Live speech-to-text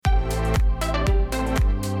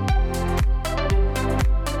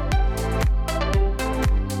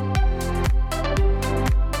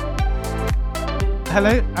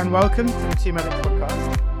Hello and welcome to the Two Medics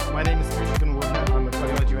podcast. My name is Christian Wardner. I'm a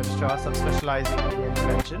cardiology registrar, subspecialising in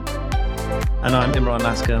prevention. And I'm Imran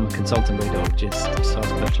Lasker. I'm a consultant radiologist,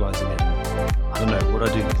 subspecialising in, I don't know, what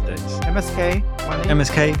I do these days. MSK, money.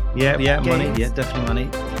 MSK, yeah, Games. money, yeah, definitely money.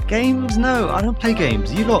 Games, no, I don't play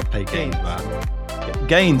games. You lot play games, man.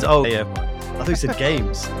 Games, oh, yeah. I thought you said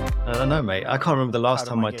games. I don't know, mate. I can't remember the last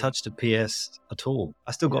time I touched a PS at all.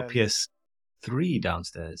 I still got PS3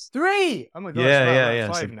 downstairs. 3! Oh my gosh. Yeah.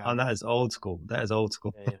 5 So, now. and that is old school. Yeah. It's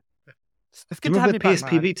Do good you to have remember you the back,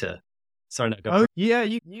 PSP man. Vita? Sorry, no, go Oh for it. yeah,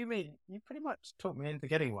 you pretty much talked me into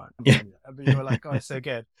getting one. Yeah. But you were like, "Oh, it's so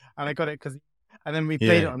good," and I got it and then we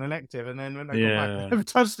played it on elective, and then when I got back, I never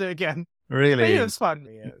touched it again. Really? But yeah, it was fun.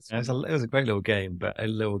 Yeah, It was a great little game, but a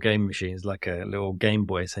little game machine. It's like a little Game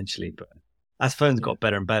Boy, essentially. But as phones got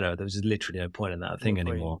better and better, there was just literally no point in that thing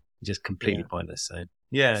anymore. Just completely pointless. So,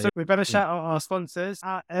 yeah. So we better shout out our sponsors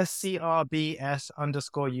at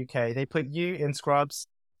SCRBS_UK. They put you in scrubs.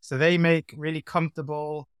 So they make really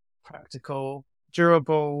comfortable, practical,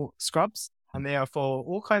 durable scrubs. And they are for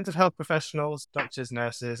all kinds of health professionals, doctors,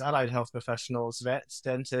 nurses, allied health professionals, vets,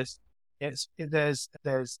 dentists. There's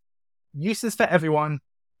uses for everyone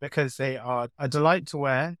because they are a delight to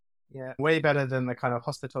wear. Yeah, way better than the kind of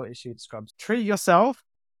hospital issued scrubs. Treat yourself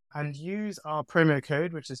and use our promo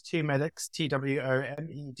code, which is 2medics,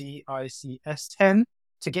 TWOMEDICS 10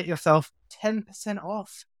 to get yourself 10%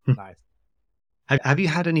 off. Nice. Have you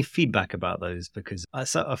had any feedback about those? Because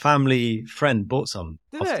a family friend bought some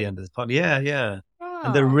off the end of this pod. Yeah. Oh.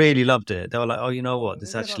 And they really loved it. They were like, oh, you know what?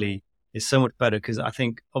 This actually is so much better because I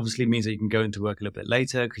think obviously it means that you can go into work a little bit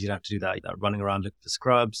later because you don't have to do that running around looking for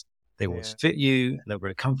scrubs. They always fit you. They're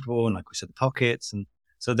very comfortable. And like we said, the pockets. And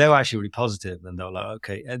so they were actually really positive. And they were like,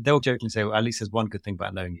 okay. And they were jokingly say, well, at least there's one good thing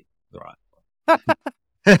about knowing you. All right.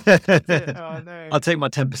 Oh, no. I'll take my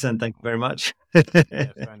 10%. Thank you very much. Yeah,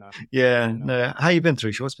 fair enough. No. How you been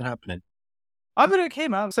through? What's been happening? I've been okay,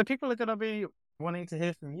 man. So people are going to be wanting to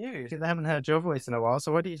hear from you. They haven't heard your voice in a while.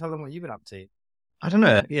 So why don't you tell them what you've been up to? I don't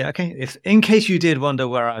know. Yeah, okay. In case you did wonder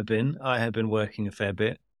where I've been, I have been working a fair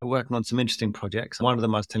bit. I'm working on some interesting projects. One of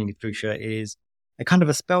them I was telling you, Tricia, is a kind of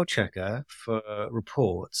a spell checker for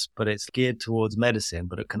reports, but it's geared towards medicine,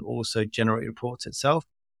 but it can also generate reports itself.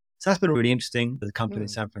 So that's been really interesting. There's a company in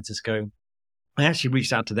San Francisco. I actually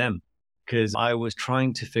reached out to them because I was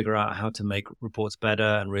trying to figure out how to make reports better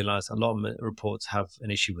and realized a lot of reports have an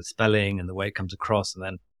issue with spelling and the way it comes across. And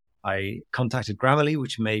then I contacted Grammarly,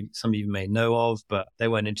 which some of you may know of, but they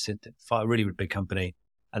weren't interested. A really big company.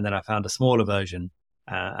 And then I found a smaller version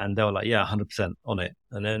and they were like, yeah, 100% on it.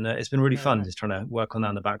 And then it's been really fun just trying to work on that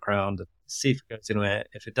in the background, see if it goes anywhere.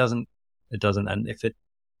 If it doesn't, it doesn't. And if it,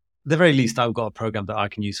 at the very least, I've got a program that I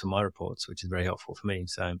can use for my reports, which is very helpful for me.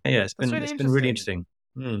 So yeah, it's been really interesting.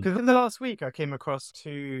 Because in the last week, I came across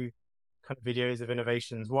two kind of videos of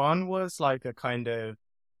innovations. One was like a kind of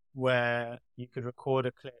where you could record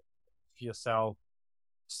a clip of yourself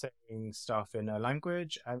saying stuff in a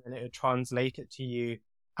language, and then it would translate it to you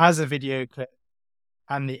as a video clip,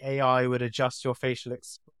 and the AI would adjust your facial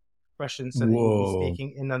expressions so that you'd be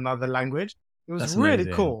speaking in another language. It was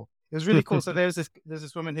really cool. It was really cool. So there's this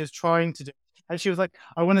woman who's trying to do, and she was like,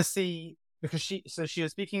 I want to see, because she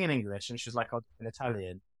was speaking in English and she was like, I'll do it in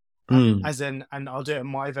Italian, and I'll do it in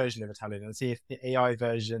my version of Italian and see if the AI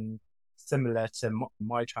version similar to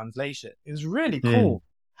my translation. It was really cool.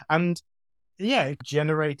 And yeah, it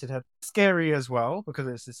generated her scary as well because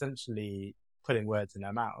it's essentially putting words in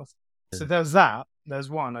her mouth. So there's that. There's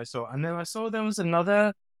one I saw. And then I saw there was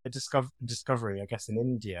another discovery, I guess, in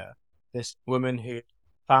India. This woman who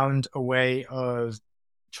found a way of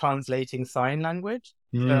translating sign language.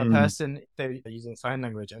 The person, they're using sign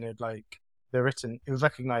language and it was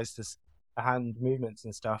recognized as hand movements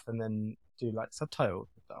and stuff and then do like subtitles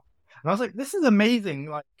and stuff. And I was like, this is amazing.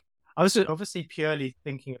 Like, I was obviously purely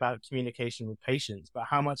thinking about communication with patients, but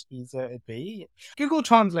how much easier it'd be. Google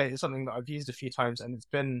Translate is something that I've used a few times and it's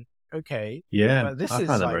been okay. Yeah, but this I is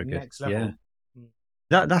found that like very good. next level.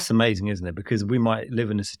 Yeah. That's amazing, isn't it? Because we might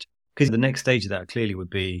live in a situation, because the next stage of that clearly would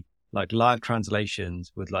be like live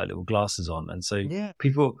translations with like little glasses on. And so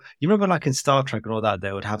people, you remember like in Star Trek and all that,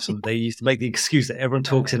 they would have they used to make the excuse that everyone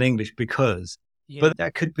talks in English because, but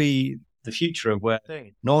that could be the future of where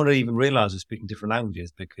no one would even realize we're speaking different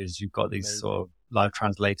languages because you've got these sort of live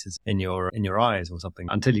translators in your eyes or something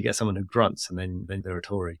until you get someone who grunts and then they're a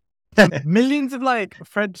Tory. Millions of like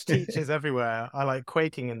French teachers everywhere are like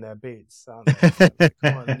quaking in their boots. Come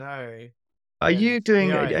on, no. Have you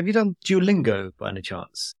done Duolingo by any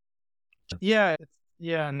chance? Yeah,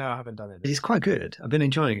 Yeah, no, I haven't done it. It's quite good. I've been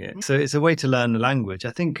enjoying it. So it's a way to learn the language. I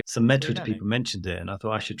think some Medtwitter learning. people mentioned it, and I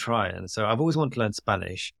thought I should try it. And so I've always wanted to learn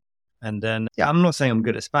Spanish. And then, yeah, I'm not saying I'm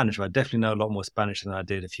good at Spanish, but I definitely know a lot more Spanish than I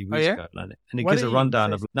did a few weeks ago. And it Why gives a don't you rundown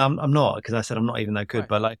say- of. No, I'm not, because I said I'm not even that good. Right.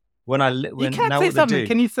 But like when You can't now say what they something. do,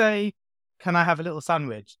 Can you say, "Can I have a little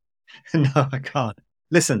sandwich"? no, I can't.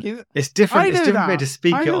 Listen, You- it's different. I It's know different way that. to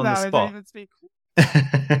speak I it know on the that. I don't spot. even speak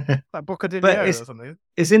like Bocadillo or something.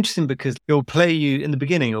 It's interesting because it'll play you in the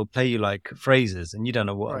beginning. It'll play you like phrases, and you don't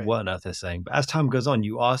know what on earth they're saying. But as time goes on,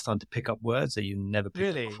 you are starting to pick up words that you never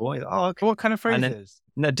picked up before. You're like, oh, okay. What kind of phrases?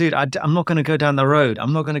 Then, no, dude, I'm not going to go down the road.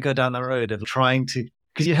 I'm not going to go down the road of trying to,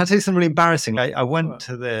 because you had to say something really embarrassing. I went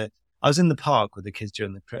to I was in the park with the kids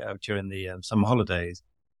during the summer holidays.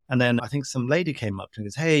 And then I think some lady came up to me and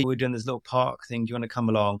goes, hey, we're doing this little park thing. Do you want to come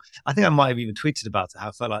along? I think I might have even tweeted about it. How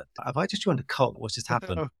I felt like, have I just joined a cult? What's just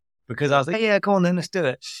happened? Because I was like, yeah, go on then, let's do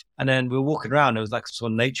it. And then we were walking around. It was like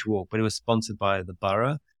some nature walk, but it was sponsored by the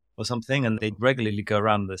borough or something. And they'd regularly go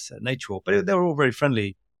around this nature walk, but they were all very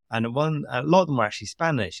friendly. And a lot of them were actually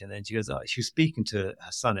Spanish. And then she goes, she was speaking to her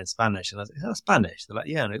son in Spanish. And I was like, is that Spanish? They're like,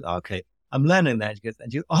 yeah. And I was like, okay, I'm learning that. She goes,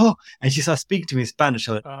 and she started speaking to me in Spanish.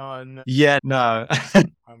 I was like, oh, no. Yeah, no.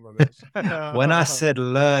 I'm rubbish. When I said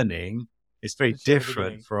learning, it's very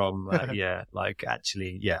different from,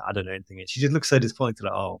 actually, I don't know anything. She just looked so disappointed,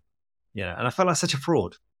 like, and I felt like such a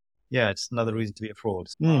fraud. Yeah, it's another reason to be a fraud.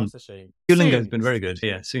 That's a shame. Duolingo has been very good.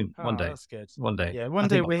 Yeah, soon. One day. That's good. One day. Yeah, one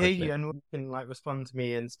day we'll hear you and you can like respond to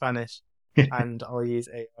me in Spanish and I'll use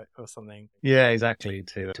AI or something. Yeah, exactly.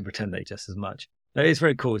 To pretend they just as much. No, it's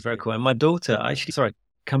very cool. It's very cool. And my daughter,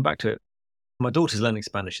 come back to it. My daughter's learning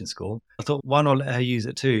Spanish in school. I thought, why not let her use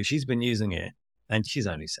it too? She's been using it and she's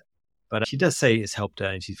only 7. But she does say it's helped her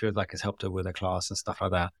and she feels like it's helped her with her class and stuff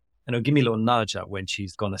like that. And it'll give me a little nudge up when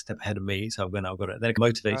she's gone a step ahead of me. So when I've got it, then it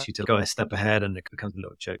motivates you to go a step ahead and it becomes a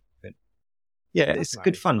little joke. Yeah, it's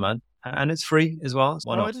good fun, man. And it's free as well.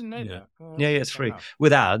 Why not? I didn't know that. Yeah, it's free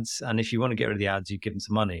with ads. And if you want to get rid of the ads, you give them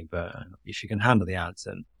some money. But if you can handle the ads,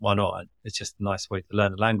 then why not? It's just a nice way to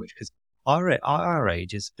learn the language because our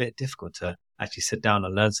age is a bit difficult to actually sit down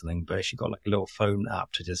and learn something. But if you've got like a little phone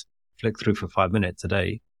app to just flick through for 5 minutes a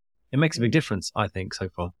day, it makes a big difference, I think, so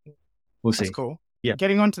far. We'll see. That's cool. Yeah.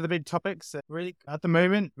 Getting on to the big topics, really, at the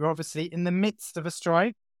moment, we're obviously in the midst of a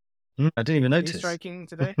strike. I didn't even notice. Are you striking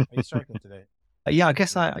today? Are you striking today? I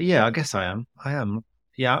guess I am. I am.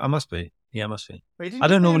 Yeah, I must be. Yeah, I must be. Wait, I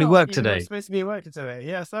don't normally work today. You're supposed to be working today.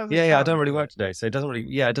 Yeah, so I don't really work today. So it doesn't really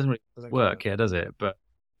work. Yeah, does it? But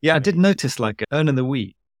yeah, I did notice like earning the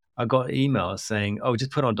week. I got emails saying,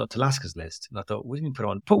 just put on Dr. Laska's list. And I thought, what do you mean put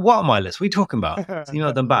on? Put what on my list? What are you talking about? So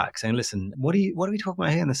emailed them back saying, listen, what are we talking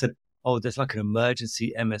about here? And they said, there's like an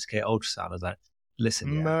emergency MSK ultrasound. I was like,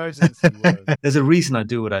 listen, emergency there's a reason I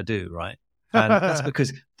do what I do, right? And that's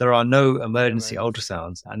because there are no emergency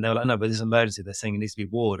ultrasounds. And they were like, no, but this is emergency. They're saying it needs to be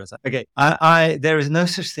ward. I was like, okay, there is no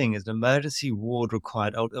such thing as an emergency ward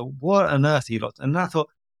required. What on earth are you lot? And I thought,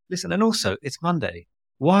 listen, and also it's Monday.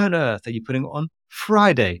 Why on earth are you putting it on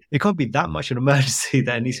Friday? It can't be that much of an emergency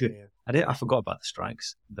that it needs to be. I forgot about the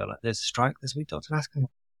strikes. They're like, there's a strike this week, Dr. Laska.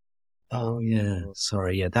 Oh, yeah.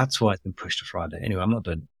 Sorry. Yeah, that's why it's been pushed to Friday. Anyway, I'm not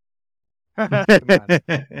doing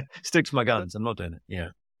it. Stick to my guns. I'm not doing it. Yeah.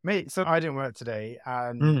 Mate, so I didn't work today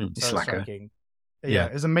and striking. Yeah,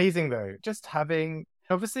 it was amazing though. Just having,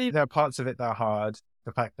 obviously there are parts of it that are hard.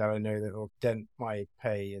 The fact that I know that it will dent my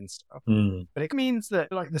pay and stuff. But it means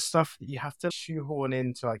that like the stuff that you have to shoehorn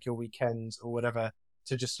into like your weekends or whatever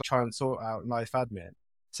to just try and sort out life admin.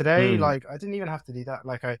 Today, like I didn't even have to do that.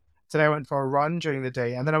 Today I went for a run during the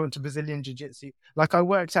day and then I went to Brazilian Jiu-Jitsu. Like I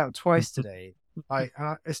worked out twice today.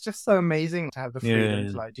 It's just so amazing to have the freedom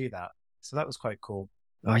to like do that. So that was quite cool.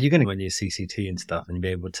 Oh, you're going to win your CCT and stuff and be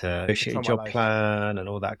able to negotiate a job plan and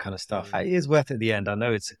all that kind of stuff. It is worth it at the end. I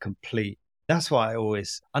know it's a complete... That's why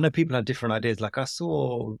I know people have different ideas. Like I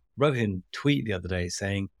saw Rohin tweet the other day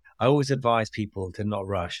saying, I always advise people to not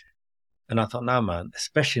rush. And I thought, no, man,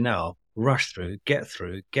 especially now, rush through, get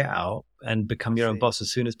out and become your own boss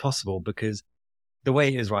as soon as possible. Because the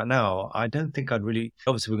way it is right now, I don't think I'd really...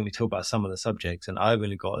 Obviously, we're going to talk about some of the subjects and I've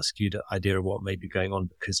only got a skewed idea of what may be going on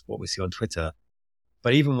because of what we see on Twitter.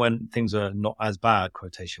 But even when things are not as bad,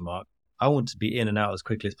 quotation mark, I want to be in and out as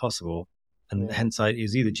quickly as possible. And hence I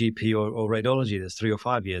is either GP or radiology. There's 3 or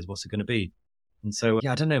 5 years. What's it going to be? And so,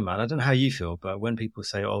 I don't know, man. I don't know how you feel, but when people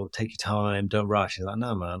say, take your time, don't rush. It's like,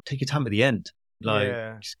 no, man, take your time at the end.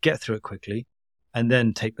 Just get through it quickly and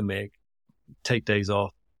then take the MIG, take days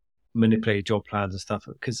off, manipulate job plans and stuff.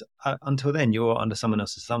 Because until then, you're under someone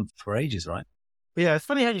else's thumb for ages, right? But yeah, it's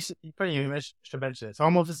funny how should mention it. So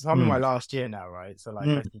I'm in my Mm, last year now, right? So like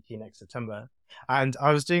mm, ICT next September, and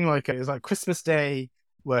I was doing it was like Christmas Day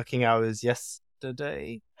working hours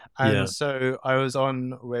yesterday, and yeah. so I was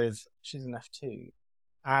on with she's an F2,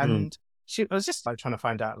 Mm, and I was just like trying to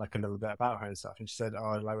find out like a little bit about her and stuff, and she said,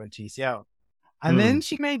 "Oh, I went to UCL," and then mm.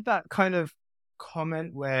 she made that kind of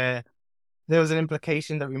comment where there was an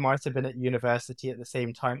implication that we might have been at university at the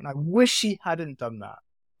same time. And I wish she hadn't done that.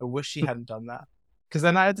 I wish she hadn't done that. Because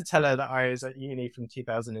then I had to tell her that I was at uni from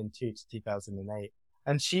 2002 to 2008.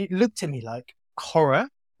 And she looked at me like horror,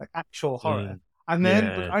 like actual horror. Mm, And then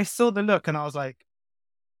yeah. I saw the look and I was like,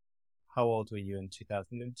 how old were you in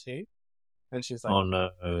 2002? And she was like, Oh no.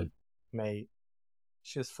 mate,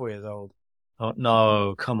 she was 4 years old. Oh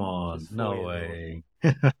no, come She on. was four No years old. way.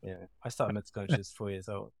 Yeah. I started med school when she was 4 years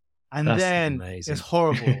old. And That's then it's amazing.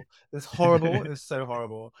 horrible. It's horrible. It's so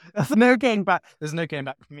horrible. There's no getting back. There's no getting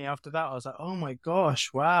back for me after that. I was like, oh my gosh,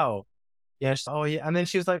 wow. Yeah. Oh yeah. And then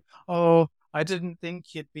she was like, oh, I didn't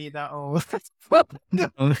think you'd be that old.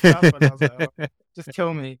 And I was like, oh, just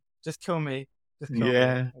kill me. Just kill me. Just kill me.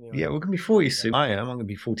 Yeah. Anyway. Yeah, we're gonna be 40 Yeah. soon. I am. I'm gonna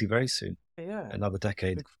be 40 very soon. Yeah. Another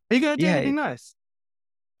decade. Are you gonna do Yeah, anything nice?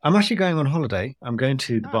 I'm actually going on holiday. I'm going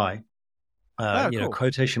to Oh. Dubai. Oh, cool.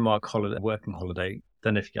 Quotation mark holiday, working holiday.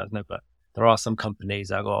 Don't know if you guys know, but there are some companies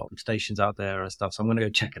that got stations out there and stuff. So I'm going to go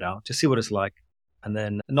check it out, just see what it's like. And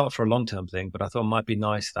then not for a long-term thing, but I thought it might be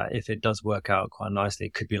nice that if it does work out quite nicely,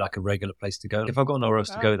 it could be like a regular place to go. If I've got nowhere else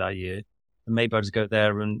to go that year, then maybe I'll just go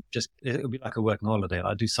there and it'll be like a working holiday.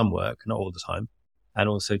 I do some work, not all the time. And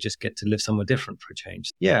also just get to live somewhere different for a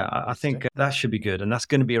change. Yeah, I think that should be good. And that's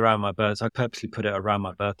going to be around my birthday. I purposely put it around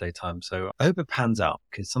my birthday time. So I hope it pans out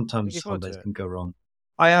because sometimes holidays can go wrong.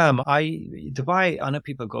 I am. Dubai, I know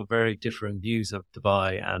people have got very different views of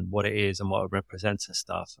Dubai and what it is and what it represents and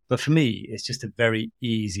stuff. But for me, it's just a very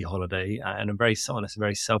easy holiday and on a very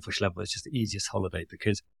selfish level. It's just the easiest holiday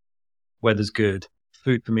because weather's good.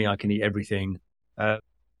 Food for me, I can eat everything.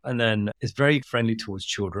 And then it's very friendly towards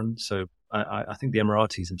children. So I think the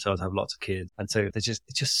Emiratis themselves have lots of kids. And so it's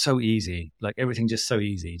just so easy. Like everything's just so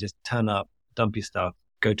easy. Just turn up, dump your stuff,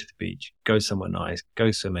 go to the beach, go somewhere nice,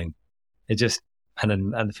 go swimming. And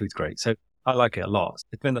the food's great. So I like it a lot.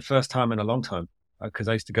 It's been the first time in a long time because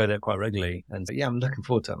I used to go there quite regularly. And yeah, I'm looking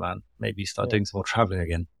forward to it, man. Maybe start doing some more traveling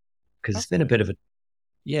again because it's been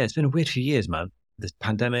it's been a weird few years, man. This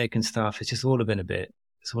pandemic and stuff. It's all been a bit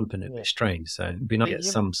strange. So it'd be nice to get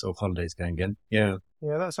some sort of holidays going again. Yeah.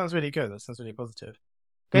 Yeah, that sounds really good. That sounds really positive.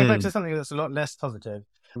 Going back to something that's a lot less positive,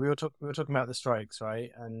 we were talking about the strikes, right?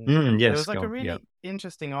 And yes, there was like a really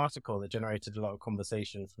interesting article that generated a lot of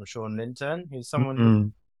conversation from Sean Linton, who's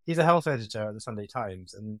someone he's a health editor at the Sunday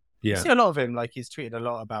Times, and you see a lot of him. Like he's tweeted a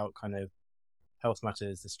lot about kind of health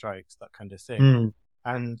matters, the strikes, that kind of thing.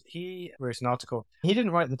 And he wrote an article. He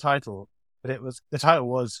didn't write the title, but the title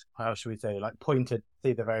was, how should we say, like pointed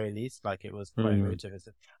to the very least, like it was quite emotive. It's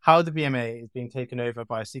how the BMA is being taken over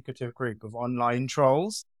by a secretive group of online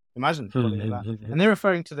trolls. Imagine that. And they're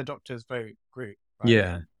referring to the Doctors Vote group. Right?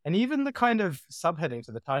 Yeah. And even the kind of subheading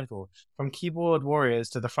to the title, from keyboard warriors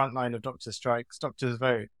to the front line of doctor strikes, Doctors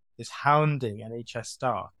Vote is hounding NHS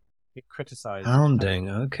staff. It criticized. Hounding,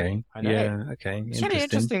 okay. I know. Yeah, okay. It's really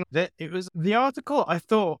interesting that it was the article, I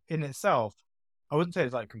thought in itself, I wouldn't say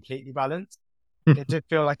it's like completely balanced. It did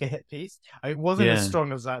feel like a hit piece. It wasn't as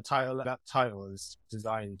strong as that title. That title is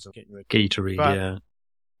designed to get you to read, yeah.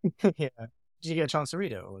 Yeah. Did you get a chance to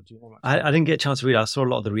read it, or do you know much? I didn't get a chance to read it. I saw a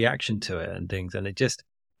lot of the reaction to it and things, and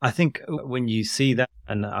I think when you see that,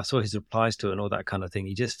 and I saw his replies to it and all that kind of thing,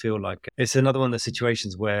 you just feel like it's another one of the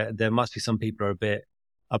situations where there must be some people who are a bit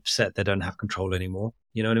upset they don't have control anymore.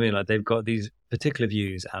 You know what I mean? Like they've got these particular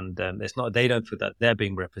views, and they don't feel that they're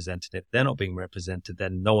being represented. If they're not being represented,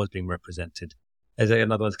 then no one's being represented. As another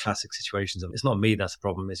one of those classic situations of it's not me that's the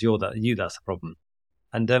problem, it's you that's the problem.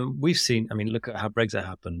 And we've seen, I mean, look at how Brexit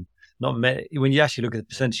happened. When you actually look at the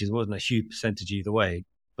percentages, it wasn't a huge percentage either way,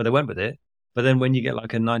 but they went with it. But then when you get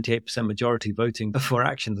like a 98% majority voting for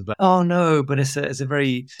actions, it's like, oh no, but it's a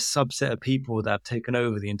very subset of people that have taken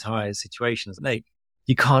over the entire situation. Like,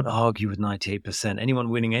 you can't argue with 98%. Anyone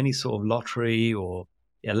winning any sort of lottery or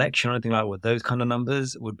election or anything like that with those kind of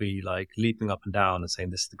numbers would be like leaping up and down and saying,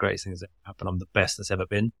 this is the greatest thing that's ever happened. I'm the best that's ever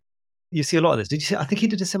been. You see a lot of this. Did you see? I think he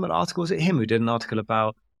did a similar article. Was it him who did an article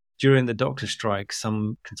about during the doctor strike,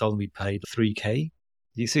 some consultant we paid $3,000? Do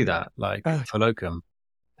you see that? Like for locum.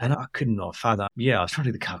 And I could not fathom. Yeah, I was trying to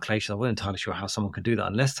do the calculation. I wasn't entirely sure how someone could do that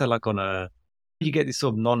unless they're like you get these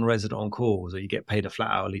sort of non-resident on calls, or you get paid a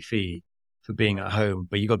flat hourly fee for being at home,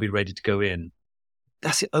 but you got to be ready to go in.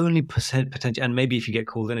 That's the only potential. And maybe if you get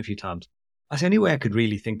called in a few times, that's the only way I could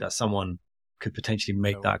really think that someone could potentially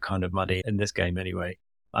make that kind of money in this game anyway.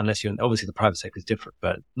 Unless you're obviously the private sector is different,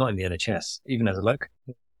 but not in the NHS, even as a loc.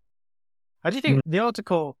 I do think the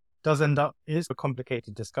article does end up is a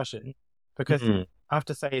complicated discussion because I have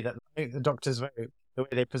to say that I think the doctors vote, the way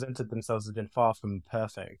they presented themselves has been far from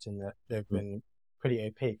perfect, and that they've been pretty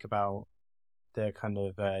opaque about their kind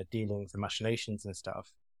of dealings and machinations and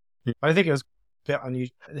stuff. I think it was a bit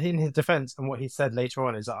unusual. In his defense, and what he said later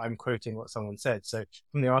on is that I'm quoting what someone said. So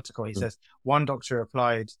from the article, he says, one doctor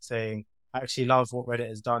replied saying, I actually love what Reddit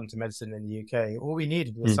has done to medicine in the UK. All we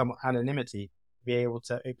needed was some anonymity to be able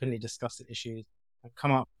to openly discuss the issues and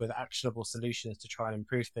come up with actionable solutions to try and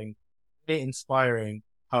improve things. Really inspiring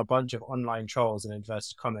how a bunch of online trolls, in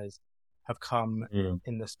inverted commas, have come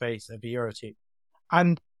in the space of a year or two.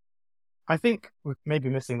 And I think we're maybe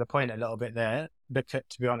missing the point a little bit there, because,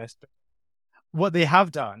 to be honest, what they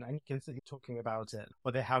have done, and you can see talking about it,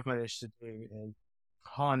 what they have managed to do is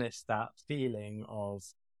harness that feeling of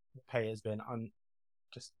the pay has been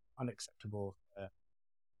just unacceptable for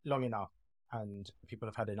long enough, and people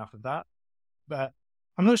have had enough of that. But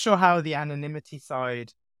I'm not sure how the anonymity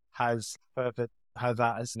side has further, how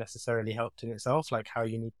that has necessarily helped in itself, like how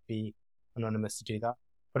you need to be anonymous to do that.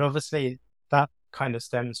 But obviously that kind of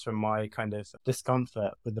stems from my kind of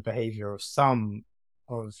discomfort with the behavior of some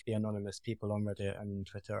of the anonymous people on Reddit and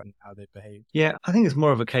Twitter and how they behave. Yeah, I think it's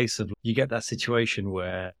more of a case of you get that situation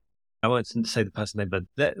where, I won't say the person name, but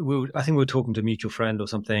I think we were talking to a mutual friend or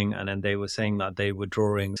something, and then they were saying that they were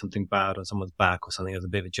drawing something bad on someone's back or something as a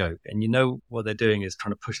bit of a joke. And you know what they're doing is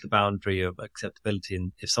trying to push the boundary of acceptability.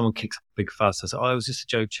 And if someone kicks up a big fuss, they say, oh, it was just a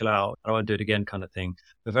joke, chill out, I don't want to do it again kind of thing.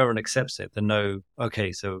 If everyone accepts it, they know,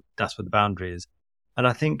 okay, so that's what the boundary is. And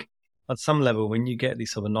I think at some level, when you get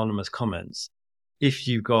these sort of anonymous comments, if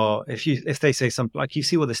they say something like, you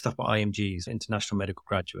see all this stuff about IMGs, international medical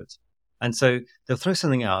graduates. And so they'll throw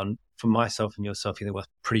something out, and for myself and yourself, you think, well,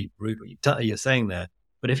 it's pretty rude what you're saying there.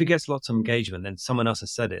 But if it gets lots of engagement, then someone else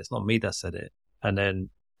has said it. It's not me that said it. And then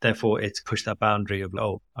therefore it's pushed that boundary of,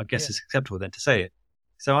 oh, I guess it's acceptable then to say it.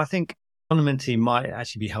 So I think anonymity might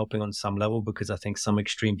actually be helping on some level, because I think some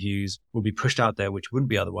extreme views will be pushed out there, which wouldn't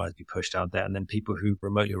be otherwise be pushed out there. And then people who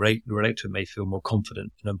remotely relate to it may feel more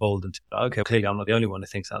confident and emboldened. Okay, clearly I'm not the only one who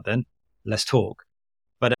thinks that then. Let's talk.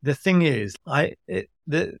 But the thing is,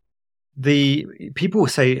 the people will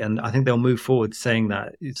say, and I think they'll move forward saying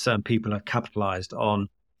that certain people have capitalized on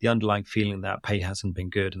the underlying feeling that pay hasn't been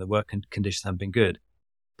good and the work conditions haven't been good.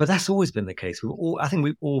 But that's always been the case. I think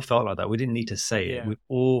we've all felt like that. We didn't need to say it. We've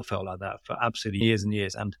all felt like that for absolutely years and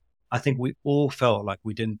years. And I think we all felt like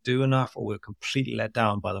we didn't do enough, or we were completely let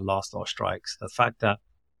down by the last lot of strikes. The fact that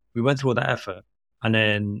we went through all that effort and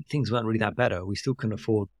then things weren't really that better. We still couldn't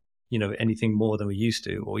afford, anything more than we used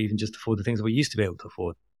to, or even just afford the things that we used to be able to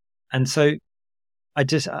afford. And so I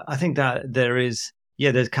think that there's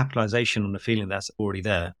capitalization on the feeling that's already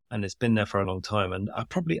there, and it's been there for a long time. And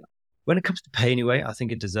when it comes to pay anyway, I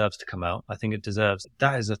think it deserves to come out. I think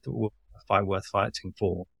that is a fight worth fighting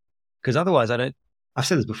for. Because otherwise, I've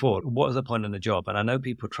said this before, what is the point in the job? And I know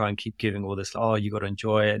people try and keep giving all this, oh, you got to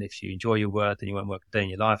enjoy it. And if you enjoy your work, then you won't work a day in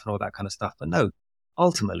your life and all that kind of stuff. But no,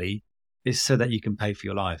 ultimately, it's so that you can pay for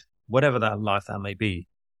your life, whatever that life that may be.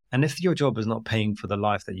 And if your job is not paying for the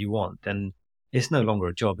life that you want, then it's no longer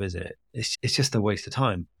a job, is it? It's just a waste of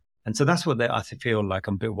time. And so that's what I feel like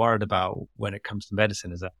I'm a bit worried about when it comes to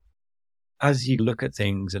medicine, is that as you look at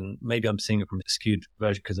things, and maybe I'm seeing it from a skewed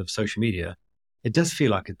version because of social media, it does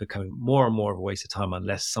feel like it's becoming more and more of a waste of time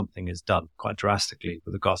unless something is done quite drastically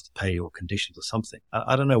with regards to pay or conditions or something.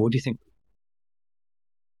 I don't know. What do you think?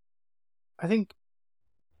 I think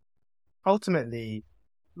ultimately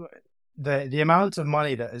the amount of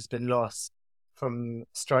money that has been lost from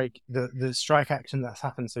the strike action that's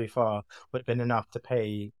happened so far would have been enough to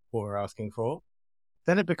pay what we're asking for.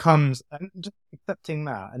 Then it becomes, and just accepting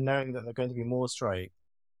that and knowing that there are going to be more strikes,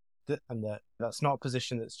 and that's not a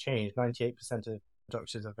position that's changed. 98% of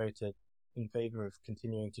doctors have voted in favor of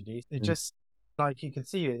continuing to do it. Just like you can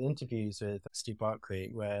see in interviews with Steve Barclay,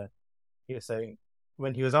 where he was saying,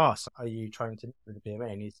 when he was asked, are you trying to with the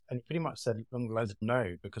BMA? And he pretty much said along the lines of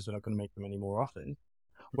no, because we're not going to make them any more often.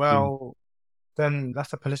 Well, then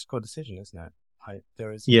that's a political decision, isn't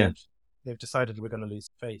it? They've decided we're going to lose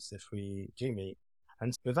face if we do meet.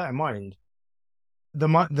 And with that in mind, the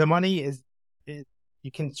money is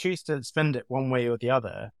you can choose to spend it one way or the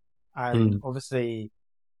other. And obviously,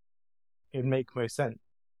 it would make most sense.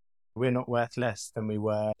 We're not worth less than we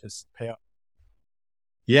were, just pay up.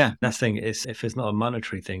 Yeah, that's the thing. If it's not a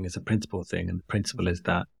monetary thing, it's a principle thing. And the principle is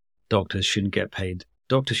that doctors shouldn't get paid.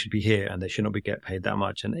 Doctors should be here and they should not get paid that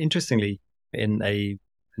much. And interestingly, in an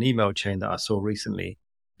email chain that I saw recently,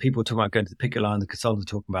 people talk about going to the picket line, the consultant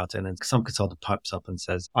talking about it, and then some consultant pipes up and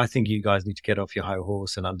says, I think you guys need to get off your high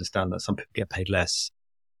horse and understand that some people get paid less.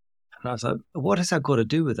 And I was like, what has that got to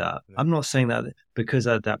do with that? I'm not saying that because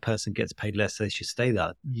that person gets paid less, they should stay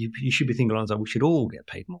there. You should be thinking along like, we should all get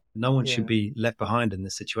paid more. No one should be left behind in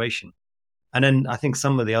this situation. And then I think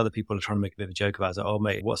some of the other people are trying to make a bit of a joke about it. Like, oh,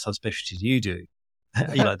 mate, what subspecialty do you do?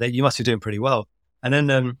 You must be doing pretty well. And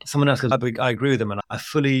then someone else goes, I agree with them. And I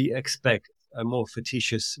fully expect more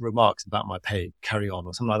fictitious remarks about my pay, carry on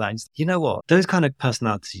or something like that. And you know what? Those kind of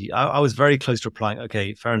personality, I was very close to replying,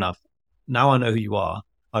 okay, fair enough. Now I know who you are.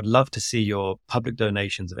 I'd love to see your public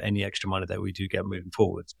donations of any extra money that we do get moving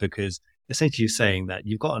forwards, because essentially you're saying that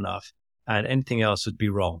you've got enough and anything else would be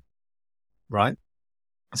wrong, right?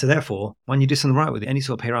 So therefore, when you do something right with it, any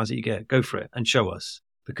sort of pay rise that you get, go for it and show us,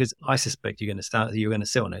 because I suspect you're going to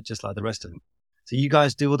sit on it just like the rest of them. So you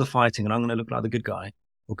guys do all the fighting and I'm going to look like the good guy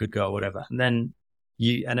or good girl or whatever. And then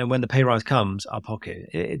when the pay rise comes, I'll pocket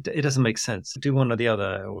it. It doesn't make sense. Do one or the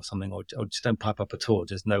other or something, or just don't pipe up at all.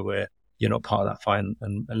 Just know where you're not part of that fight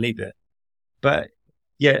and leave it. But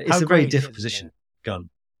yeah, it's a very different position. Gone.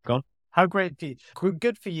 How great for you.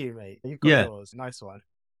 Good for you, mate. You've got yours. Nice one.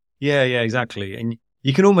 Yeah, exactly. And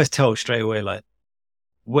you can almost tell straight away, like,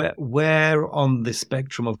 where on the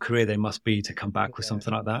spectrum of career they must be to come back with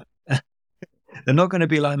something like that. They're not going to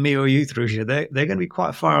be like me or you, Through. They're going to be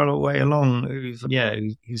quite far away along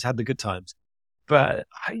who's had the good times. But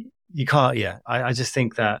you can't, I just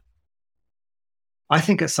think that, I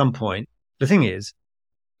think at some point, the thing is,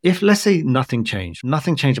 if let's say nothing changed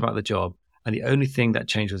about the job, and the only thing that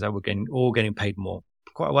changed was that we're all getting paid more,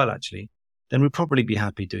 quite well actually, then we'd probably be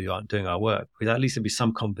happy doing our work, because at least there'd be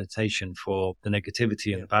some compensation for the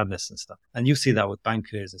negativity and the badness and stuff. And you see that with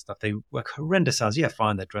bankers and stuff. They work horrendous hours. Yeah,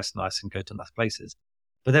 fine, they're dressed nice and go to nice places,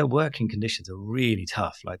 but their working conditions are really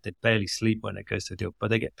tough. Like they barely sleep when it goes to a deal, but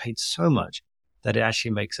they get paid so much that it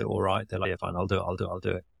actually makes it all right. They're like, yeah, fine, I'll do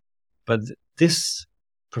it. But this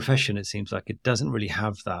profession, it seems like it doesn't really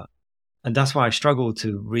have that. And that's why I struggle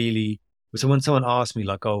to really, so when someone asks me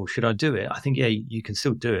like, oh, should I do it? I think, yeah, you can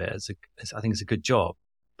still do it. I think it's a good job,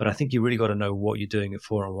 but I think you really got to know what you're doing it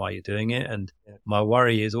for and why you're doing it. And my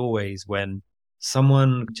worry is always when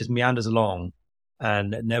someone just meanders along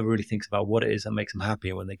and never really thinks about what it is that makes them happy.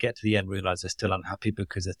 And when they get to the end, realize they're still unhappy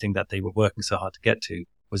because the thing that they were working so hard to get to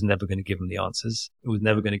was never going to give them the answers. It was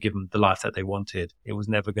never going to give them the life that they wanted. It was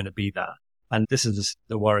never going to be that. And this is just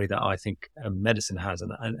the worry that I think medicine has.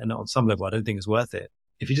 And on some level, I don't think it's worth it.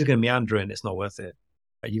 If you're just going to meander in, it's not worth it.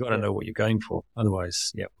 You got to know what you're going for.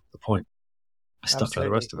 Otherwise, the point. Stuck like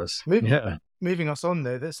the rest of us. Moving us on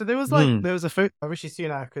though. So there was a photo. Rishi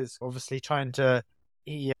Sunak is obviously trying to.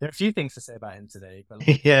 There are a few things to say about him today. But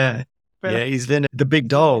he's been the big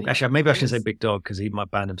dog. Actually, maybe I shouldn't say big dog because he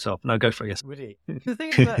might ban himself. No, go for it. Yes. Would he? The thing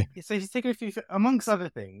is that so he's taken a few, amongst other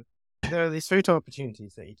things. There are these photo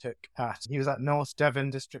opportunities that he took he was at North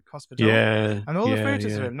Devon District Hospital. Yeah. And all the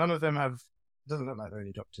photos of him, none of them doesn't look like there are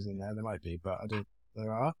any doctors in there. There might be, but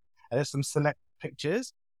there are. And there's some select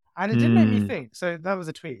pictures. And it did make me think. So that was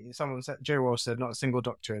a tweet. Someone said, Joe Walsh said, not a single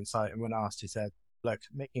doctor in sight. And when asked, he said, like,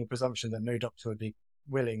 making a presumption that no doctor would be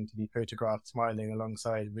willing to be photographed smiling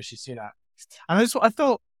alongside Rishi Sunak. And I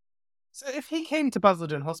thought, so if he came to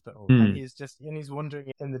Basildon Hospital and he's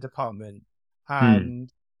wandering in the department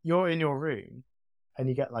and you're in your room and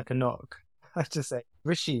you get like a knock, I just say,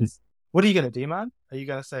 Rishi's, what are you going to do, man? Are you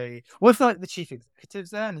going to say, what's like the chief executive's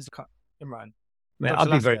there and there's Imran? Man,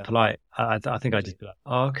 I'd be very polite. I think I'd just be like,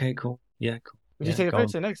 oh, okay, cool. Yeah, cool. Would you take a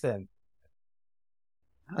photo next to him?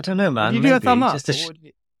 I don't know, man. Would you do a thumb up?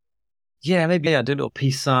 Yeah, maybe I'd do a little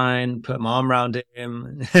peace sign, put my arm around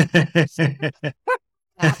him. How much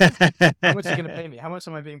are you going to pay me? How much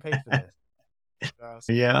am I being paid for this?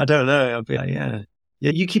 Yeah, I don't know. I'll be like, yeah,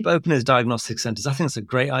 you keep opening those diagnostic centers. I think that's a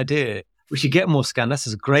great idea. We should get more scans.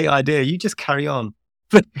 That's a great idea. You just carry on.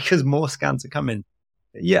 But because more scans are coming.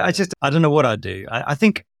 Yeah, I don't know what I'd do. I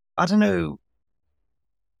think, I don't know.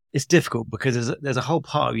 It's difficult because there's a whole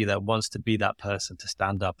part of you that wants to be that person to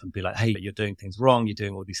stand up and be like, hey, you're doing things wrong. You're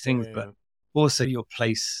doing all these things, but also your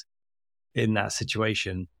place in that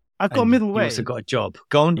situation. I've got a middle way. You also got a job.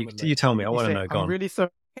 Go on. You tell me. I want to know. Go on. I'm really sorry.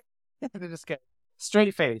 Just get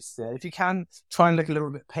straight face. Yeah. If you can, try and look a little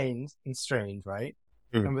bit pained and strained, right?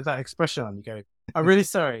 And with that expression on, you go, I'm really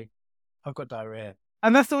sorry. I've got diarrhea.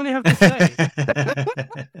 And that's all you have to say.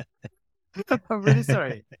 I'm really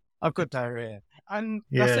sorry. I've got diarrhea. And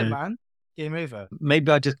that's it, man. Game over.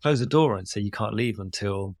 Maybe I just close the door and say you can't leave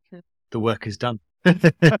until the work is done.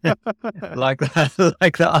 like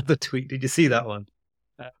that other tweet. Did you see that one?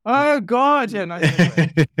 Oh, God. Yeah, nice.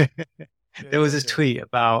 There was this tweet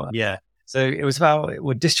about, So it was about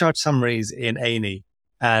discharge summaries in A&E.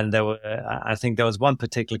 And I think there was one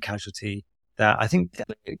particular casualty that I think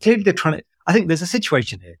clearly they're trying to, I think there's a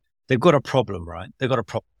situation here. They've got a problem, right? They've got a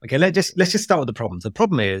problem. Okay, let's just start with the problems. The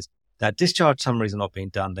problem is that discharge summaries are not being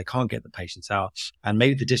done. They can't get the patients out. And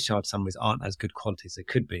maybe the discharge summaries aren't as good quality as they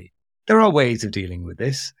could be. There are ways of dealing with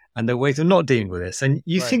this, and there are ways of not dealing with this. And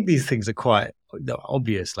you think these things are quite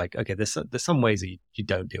obvious. Like, okay, there's some ways that you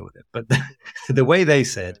don't deal with it. But the way they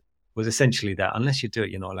said was essentially that unless you do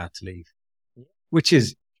it, you're not allowed to leave, which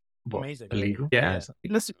is amazing. Illegal. Yeah.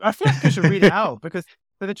 Listen, I feel like I should read it out because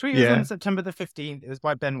the tweet was on September the 15th. It was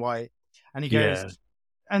by Ben White. And he goes,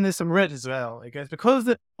 and there's some red as well. It goes,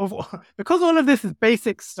 because all of this is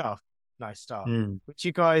basic stuff, nice start, which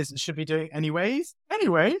you guys should be doing anyways.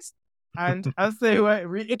 And as they were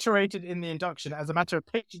reiterated in the induction, as a matter of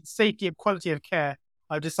patient safety and quality of care,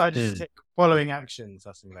 I've decided to take following actions.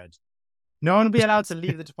 That's in red. No one will be allowed to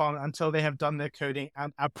leave the department until they have done their coding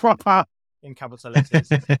and a proper, in capital letters,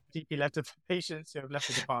 DP letter for patients who have left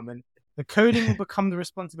the department. The coding will become the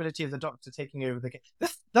responsibility of the doctor taking over the case.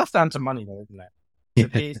 That's down to money, though, isn't it? So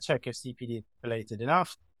please check if CPD is related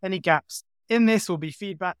enough. Any gaps in this will be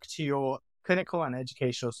feedback to your clinical and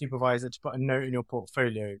educational supervisor to put a note in your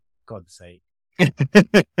portfolio. God's sake.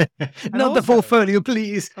 Not the portfolio,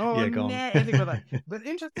 please. Oh, go on. Anything like that. But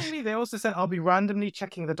interestingly, they also said, I'll be randomly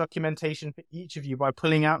checking the documentation for each of you by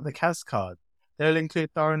pulling out the CAS card. They'll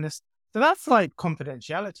include thoroughness. So that's like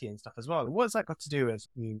confidentiality and stuff as well. What's that got to do with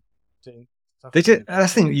you doing stuff?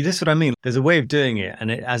 That's what I mean. There's a way of doing it, and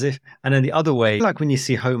and then the other way, like when you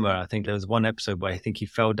see Homer, I think there was one episode where I think he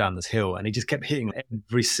fell down this hill and he just kept hitting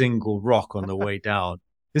every single rock on the way down.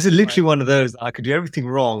 This is literally one of those that I could do everything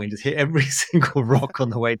wrong and just hit every single rock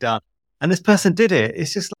on the way down. And this person did it.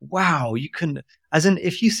 It's just like, wow, you can, as in,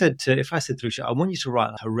 if I said through, I want you to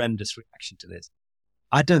write a horrendous reaction to this.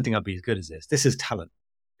 I don't think I'd be as good as this. This is talent.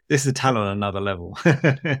 This is talent on another level.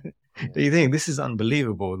 Do you think this is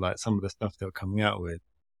unbelievable? Like some of the stuff they're coming out with.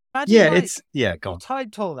 Imagine, go on.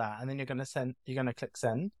 Typed all that, and then you're going to click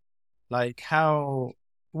send. Like how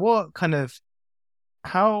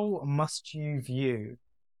must you view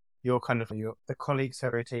the colleagues who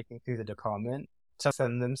are rotating through the department to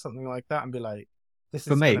send them something like that and be like, this is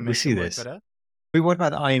but mate, we see this. Better. What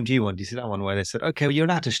about the IMG one? Do you see that one where they said, okay, well, you're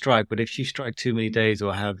allowed to strike, but if you strike too many days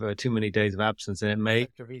or have too many days of absence, then it may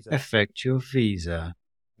affect your visa.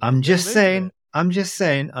 I'm just saying. Did you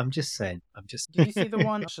see the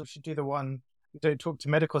one? I should do the one. Don't talk to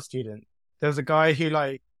medical students. There was a guy who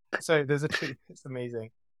there's a tweet. It's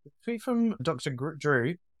amazing. A tweet from Dr.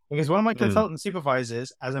 Drew. Because one of my consultant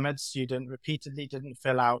supervisors as a med student repeatedly didn't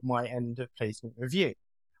fill out my end of placement review.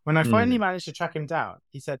 When I finally managed to track him down,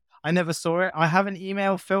 he said, I never saw it. I have an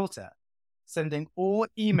email filter sending all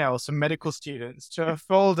emails from medical students to a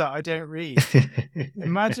folder I don't read.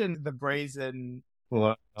 Imagine the brazen...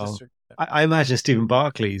 Wow. I imagine Stephen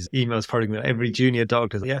Barclay's emails probably every junior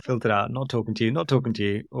doctor. Yeah, filtered out. Not talking to you.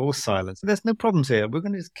 All silence. There's no problems here. We're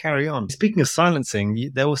going to just carry on. Speaking of silencing,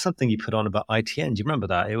 there was something you put on about ITN. Do you remember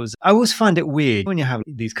that? I always find it weird when you have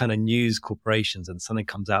these kind of news corporations and something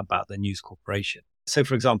comes out about the news corporation. So,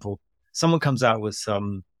 for example, someone comes out with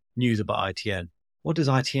some news about ITN. What does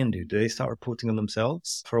ITN do? Do they start reporting on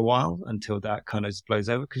themselves for a while until that kind of blows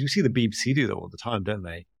over? Because you see the BBC do that all the time, don't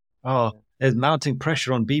they? There's mounting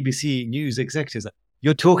pressure on BBC News executives.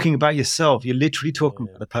 You're talking about yourself. You're literally talking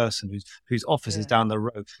about the person whose office is down the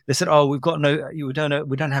road. They said, we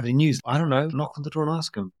don't have any news. I don't know. Knock on the door and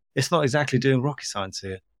ask them. It's not exactly doing rocket science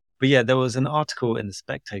here. But yeah, there was an article in The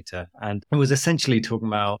Spectator, and it was essentially talking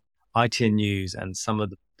about ITN News and some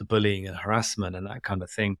of the bullying and harassment and that kind of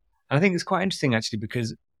thing. And I think it's quite interesting, actually,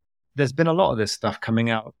 because there's been a lot of this stuff coming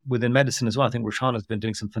out within medicine as well. I think Roshana's been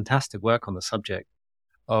doing some fantastic work on the subject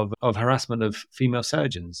of harassment of female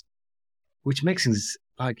surgeons, which makes things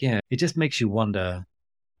it just makes you wonder.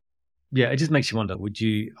 Yeah, it just makes you wonder, I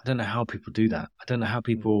don't know how people do that. I don't know how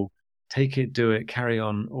people take it, do it, carry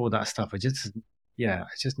on, all that stuff. It's just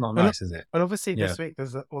not nice, is it? Well, obviously this week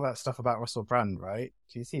there's all that stuff about Russell Brand, right?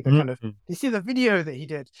 Do you see do you see the video that he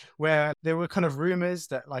did where there were kind of rumors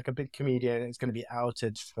that like a big comedian is going to be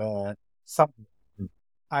outed for something?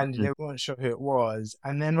 And they weren't sure who it was.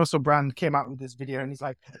 And then Russell Brand came out with this video and he's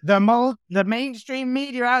like, the mainstream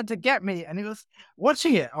media out to get me. And he was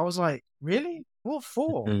watching it. I was like, really? What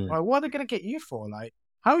for? Like, what are they going to get you for? Like,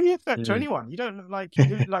 how are you a threat to anyone? You don't look like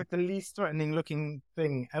the least threatening looking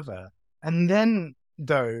thing ever. And then,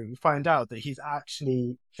 though, we find out that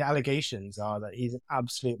the allegations are that he's an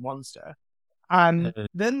absolute monster. And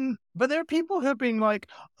then, but there are people who are being like,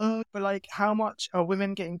 but like, how much are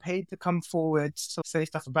women getting paid to come forward to say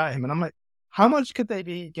stuff about him? And I'm like, how much could they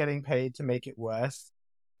be getting paid to make it worse?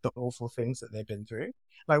 The awful things that they've been through.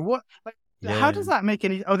 Like what? Like how Yeah. does that make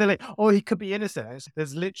any? Oh, they're like, oh, he could be innocent.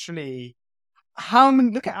 There's literally how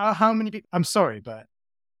many? Look at how many people. I'm sorry, but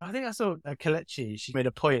I think I saw Kelechi. She made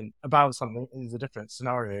a point about something. It's a different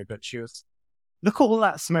scenario, but she was, look at all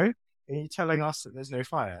that smoke. Are you telling us that there's no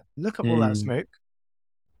fire? Look at all that Mm. smoke.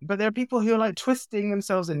 But there are people who are like twisting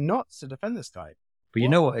themselves in knots to defend this guy. But you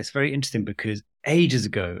What? know what? It's very interesting because ages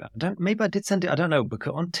ago, maybe I did send it. I don't know,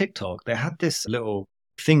 because on TikTok they had this little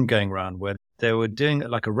thing going around where they were doing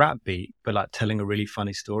like a rap beat, but like telling a really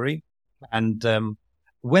funny story. And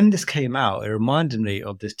when this came out, it reminded me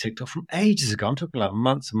of this TikTok from ages ago. I'm talking like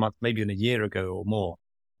months and months, maybe even a year ago or more.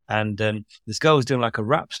 And this girl was doing like a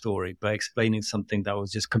rap story, but explaining something that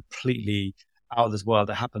was just completely out of this world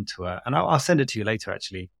that happened to her. And I'll send it to you later,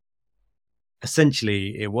 actually.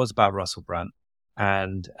 Essentially, it was about Russell Brand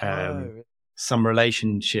and Oh, some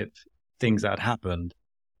relationship things that had happened.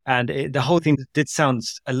 And the whole thing did sound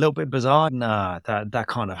a little bit bizarre. Nah, that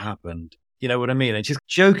can't have happened. You know what I mean? And she's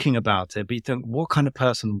joking about it, but you think, what kind of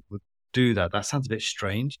person would do that? That sounds a bit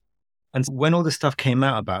strange. And when all this stuff came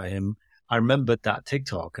out about him, I remembered that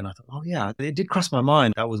TikTok and I thought, oh yeah, it did cross my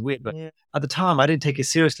mind. That was weird. But yeah, at the time, I didn't take it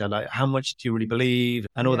seriously. Like, how much do you really believe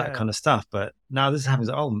and all that yeah. kind of stuff. But now this happens.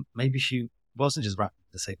 Oh, maybe she wasn't just rapping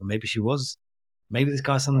for the sake of, maybe she was, maybe this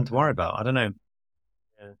guy's something to worry about. I don't know.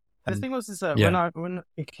 Yeah. The thing was is that Yeah. when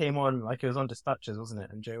it came on, like it was on Dispatches, wasn't it?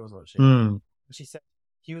 And Joe was watching. Mm. She said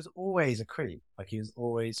he was always a creep. Like he was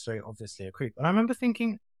always so obviously a creep. And I remember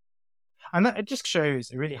thinking, and that it just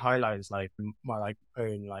shows, it really highlights like my like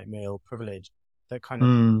own like male privilege. That kind of,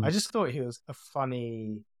 I Mm. just thought he was a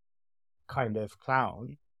funny kind of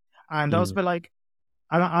clown, and I was a Mm. bit like,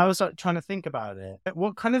 and I was like trying to think about it.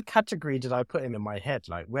 What kind of category did I put him in my head?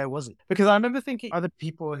 Like where was it? Because I remember thinking other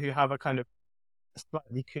people who have a kind of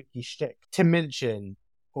slightly kooky shtick, Tim Minchin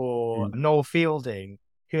or Mm. Noel Fielding,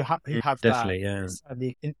 who have that. Definitely, yeah.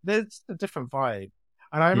 There's a different vibe.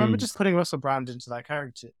 And I remember Mm. just putting Russell Brand into that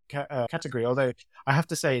category. Although I have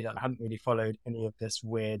to say that I hadn't really followed any of this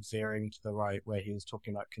weird veering to the right, where he was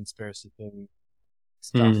talking about conspiracy thing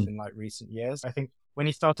stuff Mm. in like recent years. I think when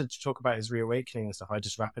he started to talk about his reawakening and stuff, I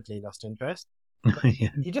just rapidly lost interest. But Yeah.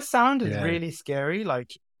 he just sounded Yeah. really scary.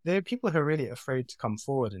 Like there are people who are really afraid to come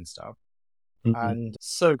forward and stuff, Mm. and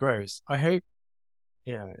so gross. I hope,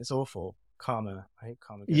 yeah, it's awful. Karma. I hate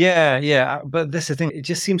karma. Yeah, yeah. But that's the thing. It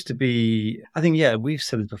just seems to be. I think, yeah, we've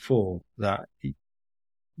said it before that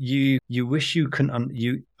you wish you can.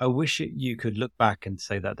 I wish you could look back and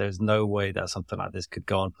say that there's no way that something like this could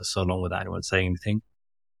go on for so long without anyone saying anything.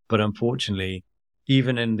 But unfortunately,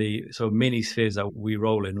 even in the sort of mini spheres that we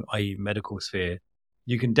roll in, i.e., medical sphere,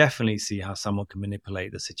 you can definitely see how someone can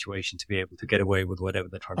manipulate the situation to be able to get away with whatever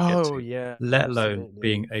they're trying to get Oh to. yeah, Let alone absolutely.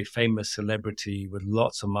 being a famous celebrity with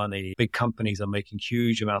lots of money. Big companies are making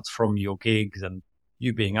huge amounts from your gigs and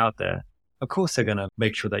you being out there. Of course, they're going to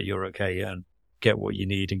make sure that you're okay and get what you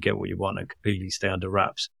need and get what you want and completely stay under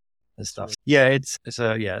wraps and stuff. Yeah, it's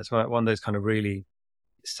one of those kind of really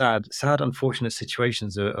sad, unfortunate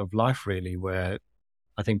situations of life, really, where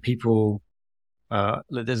I think people where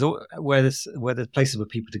there's places for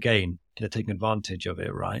people to gain, they're taking advantage of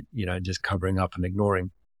it, right? You know, just covering up and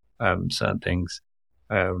ignoring certain things.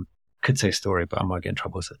 Could say story, but I might get in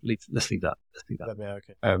trouble. So let's leave that. Let's leave that. That'd be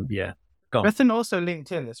okay. Yeah, go on. Bethan also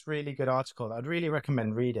linked in this really good article that I'd really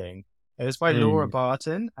recommend reading. It was by Laura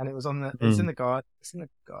Barton, and it was on the it's in the Guard. It's in the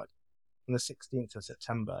Guard on the 16th of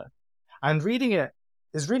September. And reading it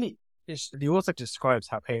is really, the author describes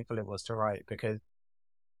how painful it was to write, because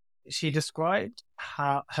she described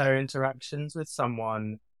how her interactions with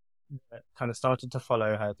someone that kind of started to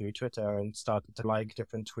follow her through Twitter and started to like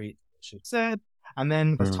different tweets she said, and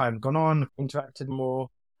then as time gone on, interacted more,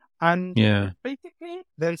 and Yeah. basically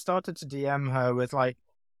then started to DM her with like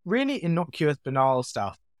really innocuous, banal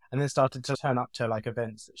stuff, and then started to turn up to like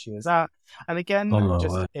events that she was at, and again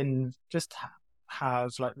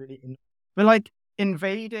has like really, but like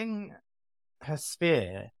invading her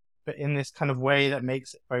sphere, but in this kind of way that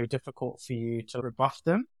makes it very difficult for you to rebuff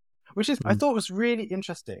them, which is I thought was really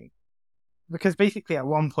interesting, because basically at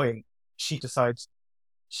one point she decides,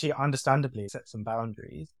 she understandably sets some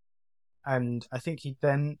boundaries, and I think he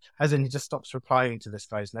just stops replying to this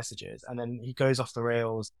guy's messages, and then he goes off the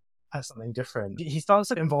rails at something different. He starts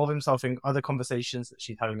to involve himself in other conversations that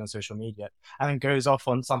she's having on social media, and then goes off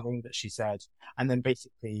on something that she said, and then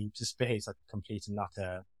basically just behaves like a complete and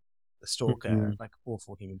utter stalker, like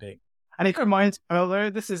awful human being. And it reminds, although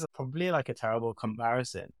this is probably like a terrible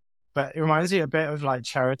comparison, but it reminds me a bit of like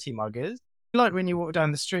charity muggers. Like when you walk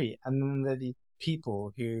down the street and then there are these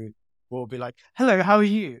people who will be like, hello, how are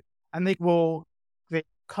you? and they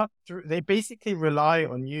cut through. They basically rely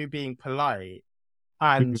on you being polite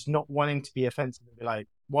and not wanting to be offensive and be like,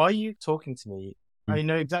 "Why are you talking to me? I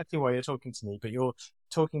know exactly why you're talking to me, but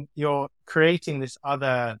you're creating this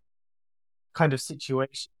other kind of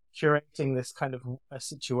situation, curating this kind of a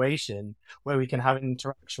situation where we can have an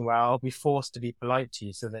interaction where I'll be forced to be polite to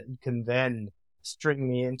you so that you can then string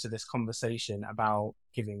me into this conversation about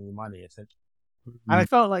giving me money, essentially." And I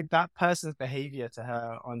felt like that person's behavior to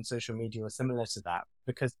her on social media was similar to that,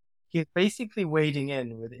 because he's basically wading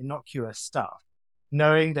in with innocuous stuff,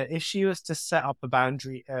 knowing that if she was to set up a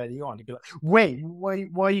boundary early on, he'd be like, "Wait, why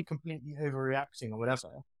are you completely overreacting," or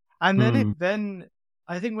whatever. And then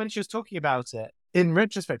I think when she was talking about it, in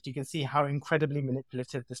retrospect, you can see how incredibly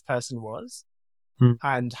manipulative this person was,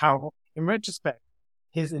 and how, in retrospect,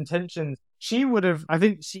 his intentions, I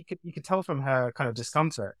think you could tell from her kind of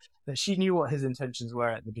discomfort that she knew what his intentions were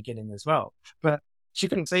at the beginning as well. But she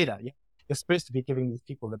couldn't say that. You're supposed to be giving these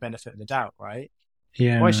people the benefit of the doubt, right?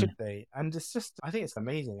 Yeah. Why should they? And it's just, I think it's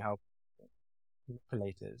amazing how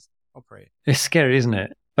manipulators operate. It's scary, isn't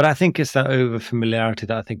it? But I think it's that over familiarity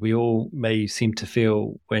that I think we all may seem to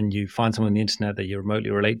feel when you find someone on the internet that you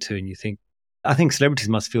remotely relate to, and you think, I think celebrities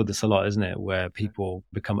must feel this a lot, isn't it? Where people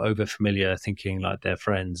become over familiar, thinking like they're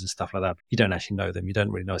friends and stuff like that. You don't actually know them. You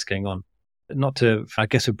don't really know what's going on. Not to, I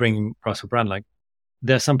guess, we're bringing Russell Brand, like,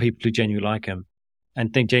 there are some people who genuinely like him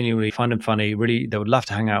and think genuinely find him funny. Really, they would love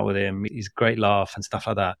to hang out with him. He's a great laugh and stuff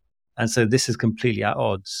like that. And so this is completely at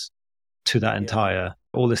odds to that entire,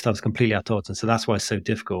 all this stuff is completely at odds. And so that's why it's so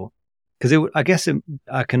difficult. Because I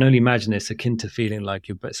can only imagine it's akin to feeling like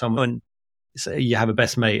you have a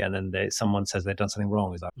best mate and then someone says they've done something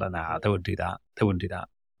wrong. It's like, nah, they wouldn't do that. They wouldn't do that.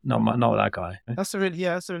 Not with that guy. That's a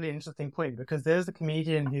really interesting point, because there's a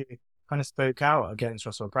comedian who kind of spoke out against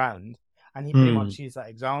Russell Brand, and he pretty much used that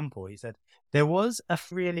example. He said, there was a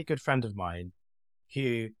really good friend of mine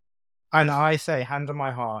who, and I say, hand on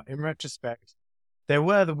my heart, in retrospect, there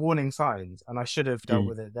were the warning signs and I should have dealt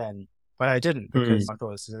with it then, but I didn't, because I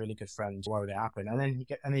thought, this is a really good friend. Why would it happen? And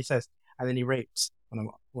then he says, and then he rapes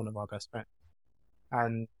one of our best friends.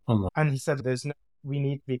 And he said, we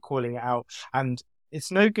need to be calling it out. And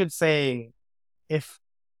it's no good saying, if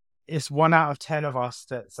it's 1 out of 10 of us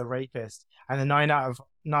that's a rapist, and the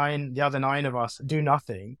other 9 of us do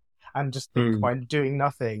nothing, and just think by doing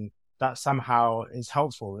nothing that somehow is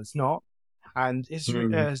helpful. It's not. And it's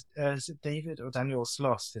David or Daniel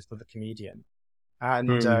Sloss is for the comedian.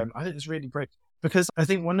 And I think it's really great, because I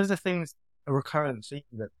think one of the things, a recurrent theme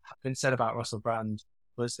that has been said about Russell Brand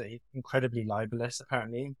was that he's incredibly libelous,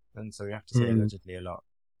 apparently. And so we have to say allegedly a lot.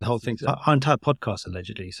 The whole thing, our entire podcast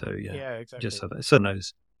allegedly. So yeah, exactly. Just so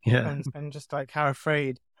knows. Yeah. And just like how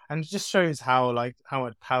afraid, and it just shows how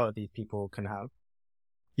much power these people can have.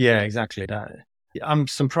 Yeah, exactly that. I'm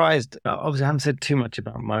surprised. Obviously, I haven't said too much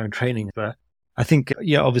about my own training, but I think,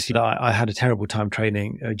 obviously I had a terrible time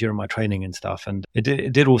training during my training and stuff. And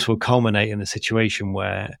it did also culminate in the situation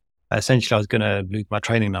where essentially I was going to lose my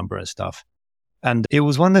training number and stuff. And it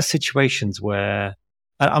was one of those situations where,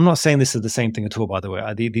 I'm not saying this is the same thing at all, by the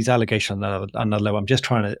way. These allegations on another level, I'm just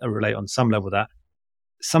trying to relate on some level that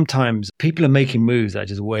sometimes people are making moves that are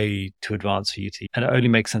just way too advanced for you to, and it only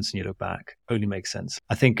makes sense when you look back. Only makes sense.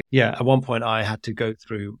 I think, at one point I had to go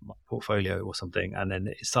through my portfolio or something, and then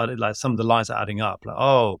it started like some of the lines are adding up. Like,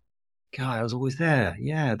 oh, God, I was always there.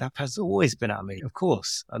 Yeah, that person's always been at me. Of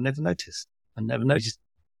course, I never noticed.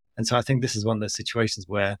 And so I think this is one of those situations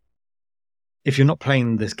where if you're not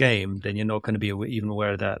playing this game, then you're not going to be even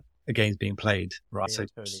aware that a game's being played, right? Yeah, so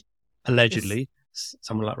totally. Allegedly,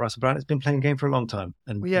 someone like Russell Brand has been playing the game for a long time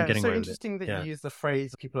and getting away with it. It's so interesting that you use the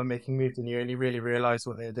phrase people are making moves and you only really realize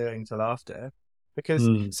what they're doing till after. Because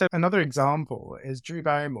so another example is Drew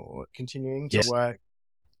Barrymore continuing to work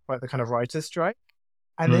like the kind of writer's strike.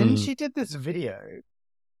 And then she did this video,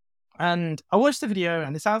 and I watched the video,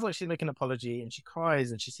 and it sounds like she's making an apology, and she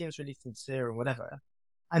cries and she seems really sincere and whatever.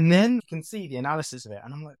 And then you can see the analysis of it,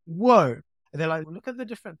 and I'm like, whoa. And they're like, look at the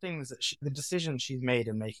different things that the decisions she's made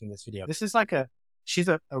in making this video. This is like she's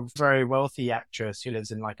a very wealthy actress who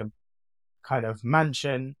lives in like a kind of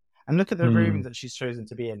mansion. And look at the room that she's chosen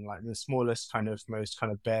to be in, like the smallest kind of, most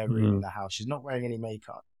kind of bare room in the house. She's not wearing any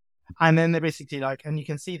makeup. And then they're basically like, and you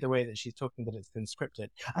can see the way that she's talking that it's been scripted.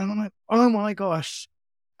 And I'm like, oh my gosh.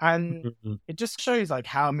 And it just shows like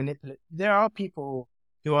how manipulative. There are people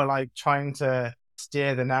who are like trying to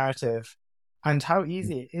steer the narrative, and how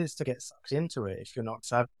easy it is to get sucked into it if you're not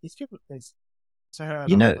savvy. These people, sorry,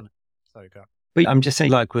 go. But I'm just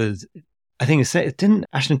saying, like I think didn't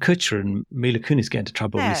Ashton Kutcher and Mila Kunis get into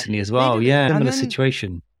trouble recently as well? Yeah, similar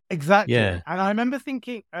situation. Exactly. Yeah. And I remember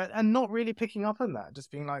thinking, and not really picking up on that,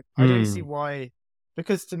 just being like, I don't see why.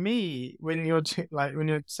 Because to me, when you're when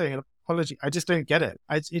you're saying an apology, I just don't get it.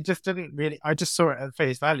 It just didn't really. I just saw it at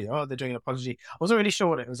face value. Oh, they're doing an apology. I wasn't really sure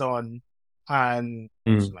what it was on, and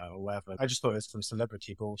I don't know, whatever. I just thought it was some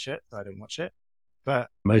celebrity bullshit, so I didn't watch it. But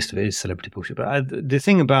Most of it is celebrity bullshit. But the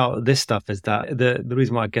thing about this stuff is that the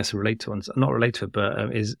reason why I guess I relate to it, not relate to it,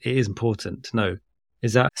 but it is important to know,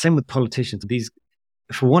 is that same with politicians. These,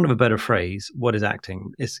 for want of a better phrase, what is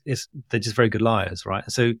acting? Is they're just very good liars, right?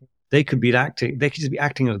 So they could be acting. They could just be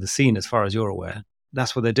acting under the scene, as far as you're aware.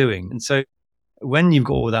 That's what they're doing. And so when you've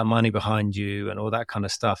got all that money behind you and all that kind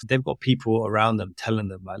of stuff, they've got people around them telling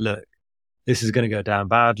them, like, look, this is going to go down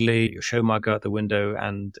badly. Your show might go out the window,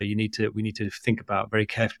 and we need to think about very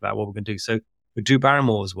carefully about what we're going to do. So with Drew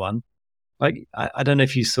Barrymore's one, like, I don't know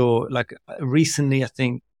if you saw, like, recently, I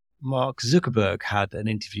think Mark Zuckerberg had an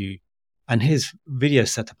interview, and his video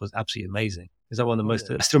setup was absolutely amazing. Is that one of the most?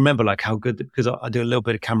 I still remember, like, how good, because I do a little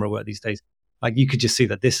bit of camera work these days. Like, you could just see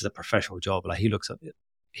that this is a professional job. Like, he looks at it.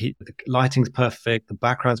 The lighting's perfect, the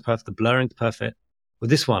background's perfect, the blurring's perfect. With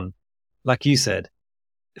this one, like you said,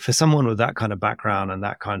 for someone with that kind of background and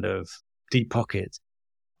that kind of deep pockets,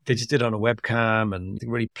 they just did it on a webcam and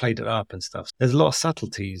really played it up and stuff. There's a lot of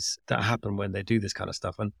subtleties that happen when they do this kind of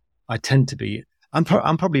stuff. And I tend to be, I'm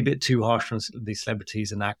probably a bit too harsh on these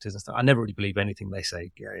celebrities and actors and stuff. I never really believe anything they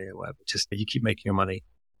say. Yeah, whatever. Just you keep making your money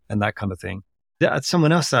and that kind of thing.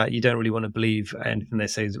 Someone else that you don't really want to believe anything they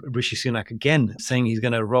say is Rishi Sunak, again, saying he's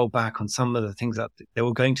going to roll back on some of the things that they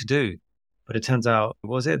were going to do. But it turns out,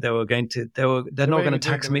 they're not going to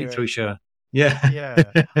tax meat through sure. Yeah. Yeah.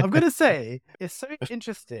 I'm going to say, it's so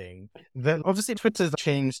interesting that obviously Twitter's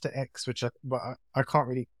changed to X, which I can't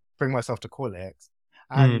really bring myself to call it X.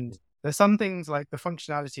 And there's some things like the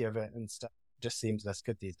functionality of it and stuff just seems less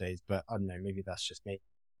good these days, but I don't know, maybe that's just me.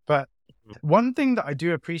 But one thing that I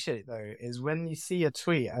do appreciate, though, is when you see a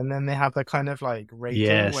tweet and then they have the kind of like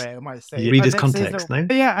rating where it might say, read his context, no?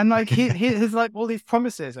 Yeah, and like he's like all these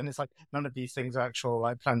promises, and it's like none of these things are actual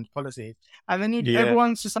like planned policies. And then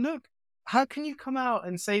everyone's just like, look, how can you come out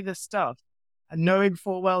and say this stuff and knowing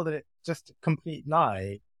full well that it's just a complete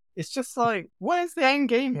lie? It's just like, what is the end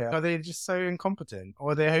game here? Are they just so incompetent,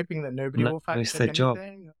 or are they hoping that nobody will fact check anything? Job.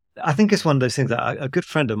 I think it's one of those things that a good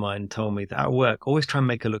friend of mine told me, that at work, always try and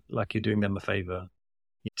make it look like you're doing them a favor.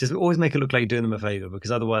 Just always make it look like you're doing them a favor,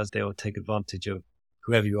 because otherwise they'll take advantage of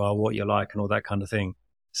whoever you are, what you're like, and all that kind of thing.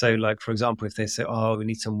 So, like, for example, if they say, oh, we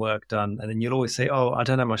need some work done, and then you'll always say, oh, I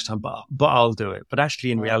don't have much time, but I'll do it. But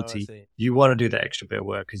actually, in reality, you want to do that extra bit of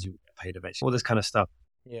work because you get paid eventually. All this kind of stuff.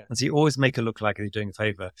 Yeah. And so you always make it look like you're doing a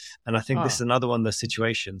favor. And I think this is another one of those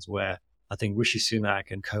situations where I think Rishi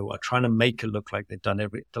Sunak and co are trying to make it look like they've done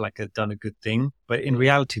a good thing, but in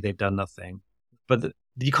reality, they've done nothing. But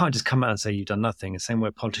you can't just come out and say you've done nothing. The same way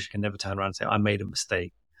a politician can never turn around and say, I made a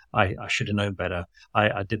mistake. I should have known better.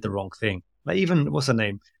 I did the wrong thing. Like, even, what's her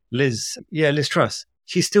name? Liz Truss.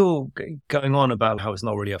 She's still going on about how it's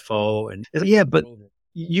not really her fault. And but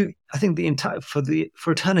I think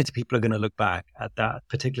for eternity, people are going to look back at that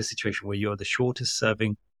particular situation where you're the shortest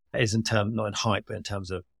serving, not in height, but in terms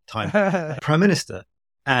of time, prime minister,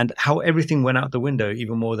 and how everything went out the window,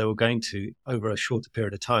 even more they were going to, over a shorter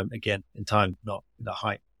period of time, again, in time, not the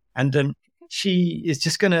height. And she is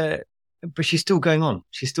just going to, but she's still going on.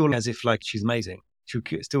 She's still as if like she's amazing. She'll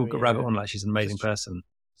still rabbit on like she's an amazing person.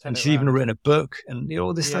 And she's even written a book and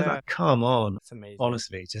all this stuff. Like, come on. It's amazing.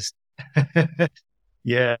 Honestly, just,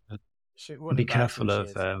 be careful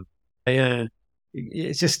of,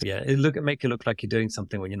 it's just, make it look like you're doing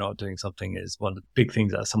something when you're not doing something is one of the big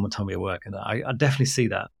things that someone told me at work. And I definitely see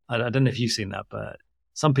that. I don't know if you've seen that, but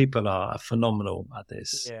some people are phenomenal at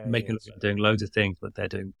this, making it look like they're doing loads of things, but they're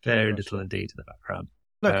doing very little indeed in the background.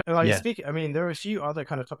 Look, speaking, I mean, there are a few other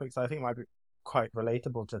kind of topics that I think might be quite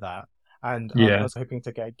relatable to that. And I was hoping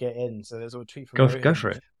to get in. So there's a tweet from Go for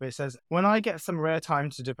it. Where it says, when I get some rare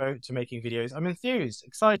time to devote to making videos, I'm enthused,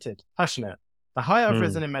 excited, passionate. The higher I've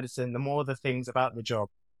risen in medicine, the more the things about the job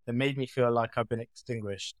that made me feel like I've been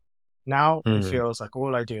extinguished. Now it feels like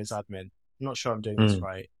all I do is admin. I'm not sure I'm doing this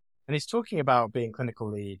right. And he's talking about being clinical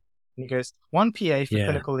lead. And he goes, one PA for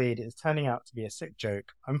clinical lead is turning out to be a sick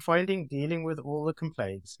joke. I'm finding dealing with all the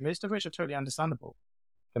complaints, most of which are totally understandable,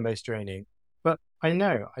 the most draining. But I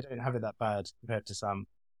know I don't have it that bad compared to some.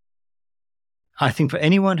 I think for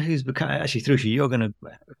anyone who's become, actually, Thrusha, you're going to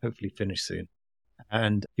hopefully finish soon.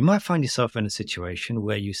 And you might find yourself in a situation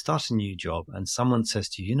where you start a new job and someone says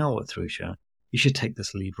to you, you know what, Thrusha, you should take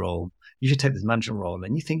this lead role. You should take this management role.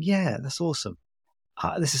 And you think, yeah, that's awesome.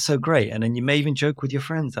 This is so great. And then you may even joke with your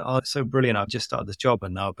friends that, oh, it's so brilliant. I've just started this job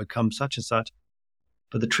and now I've become such and such.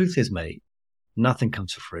 But the truth is, mate, nothing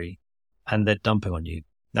comes for free, and they're dumping on you.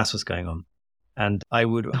 That's what's going on. And I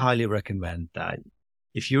would highly recommend that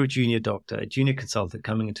if you're a junior doctor, a junior consultant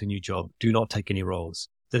coming into a new job, do not take any roles.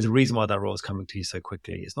 There's a reason why that role is coming to you so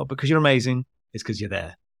quickly. It's not because you're amazing. It's because you're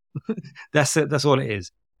there. That's it. That's all it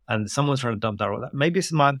is. And someone's trying to dump that role. Maybe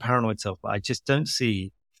it's my paranoid self, but I just don't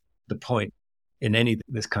see the point in any of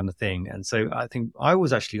this kind of thing. And so I think I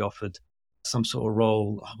was actually offered some sort of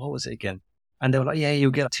role. What was it again? And they were like, yeah,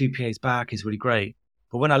 you'll get 2 PAs back. It's really great.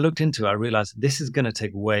 But when I looked into it, I realized this is going to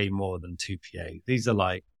take way more than 2 PAs. These are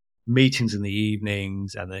like meetings in the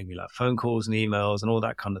evenings, and then like phone calls and emails and all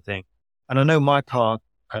that kind of thing. And I know my part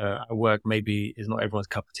at work maybe is not everyone's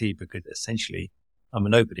cup of tea, because essentially I'm a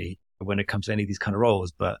nobody when it comes to any of these kind of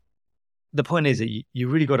roles. But the point is that you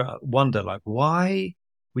really got to wonder, like, why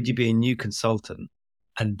would you be a new consultant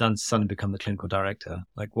and then suddenly become the clinical director?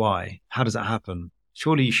 Like, why? How does that happen?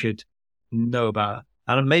 Surely you should know about,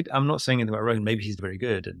 and maybe I'm not saying anything about Rohan, maybe he's very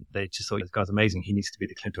good and they just thought this guy's amazing, he needs to be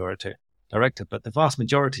the clinical director. But the vast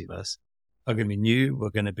majority of us are going to be new. We're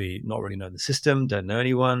going to be not really know the system, don't know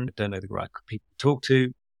anyone, don't know the right people to talk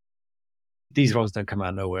to. These roles don't come out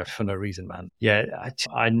of nowhere for no reason, man. Yeah,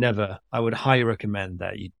 I would highly recommend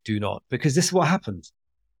that you do not, because this is what happens.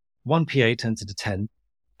 1 PA turns into 10,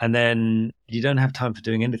 and then you don't have time for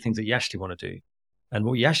doing any things that you actually want to do. And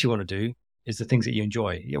what you actually want to do is the things that you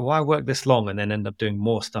enjoy. Yeah, why work this long and then end up doing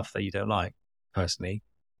more stuff that you don't like, personally?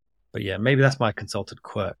 But yeah, maybe that's my consultant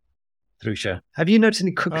quirk. Thrusha, have you noticed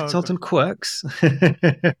any consultant quirks?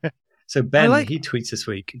 So Ben, he tweets this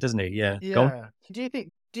week, doesn't he? Yeah. Go on.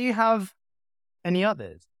 Do you have any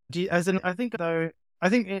others? I think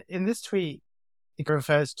in this tweet, it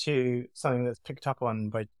refers to something that's picked up on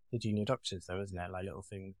by the junior doctors, though, isn't it? Like little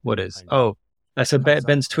things. What is? So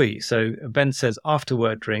Ben's tweet. So Ben says, after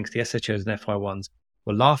work drinks, the SHOs and FY1s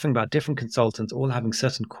were laughing about different consultants, all having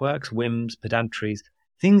certain quirks, whims, pedantries,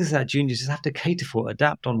 things that juniors just have to cater for,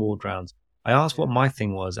 adapt on ward rounds. I asked what my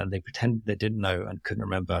thing was, and they pretended they didn't know and couldn't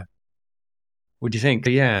remember. What do you think?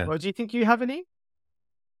 Yeah. Well, do you think you have any?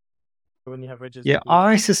 When you have Ridges? Yeah,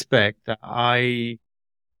 I suspect that I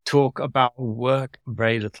talk about work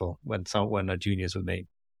very little when a junior's with me.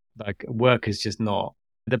 Like, work is just not.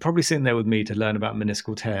 They're probably sitting there with me to learn about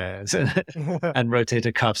meniscal tears and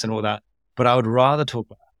rotator cuffs and all that. But I would rather talk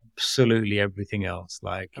about absolutely everything else.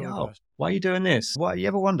 Like, why are you doing this? Why you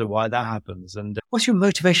ever wonder why that happens? And what's your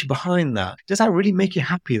motivation behind that? Does that really make you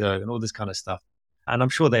happy though? And all this kind of stuff. And I'm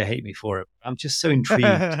sure they hate me for it. I'm just so intrigued.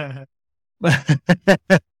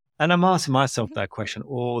 And I'm asking myself that question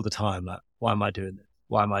all the time. Like, why am I doing this?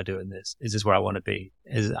 Why am I doing this? Is this where I want to be?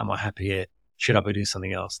 Am I happy here? Should I be doing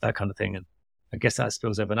something else? That kind of thing. And I guess that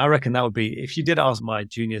spills over. And I reckon that would be, if you did ask my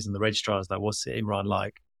juniors and the registrars, like, what's Imran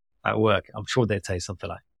like at work? I'm sure they'd say something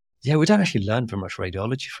like, yeah, we don't actually learn very much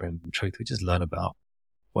radiology from him. In truth, we just learn about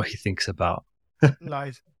what he thinks about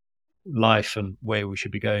life and where we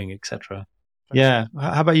should be going, etc. Yeah.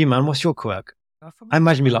 How about you, man? What's your quirk? I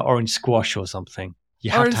imagine me like orange squash or something. You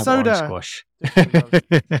have to have soda. Orange squash.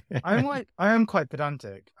 I am quite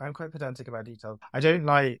pedantic. I'm quite pedantic about details. I don't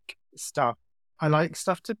like stuff. I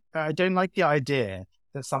don't like the idea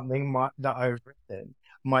that something that I've written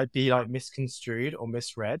might be like misconstrued or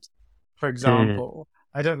misread. For example,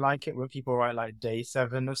 I don't like it when people write like day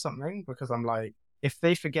 7 or something, because I'm like, if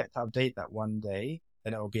they forget to update that one day,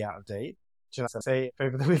 then it will be out of date. Do you know, say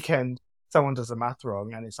over the weekend, someone does the math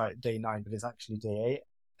wrong and it's like day 9, but it's actually day 8.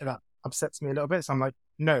 And that upsets me a little bit. So I'm like,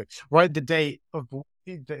 no, write the date of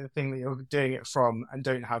the thing that you're doing it from and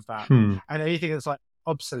don't have that. And anything that's like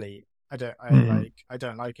obsolete, I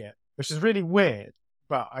don't like it, which is really weird,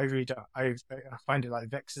 but I really don't. I find it like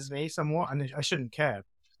vexes me somewhat, and I shouldn't care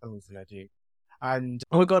for some reason I do. And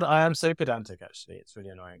oh my god, I am so pedantic. Actually, it's really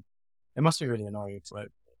annoying. It must be really annoying to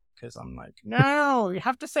work because I'm like, no, you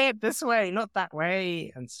have to say it this way, not that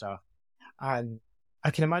way, and stuff. And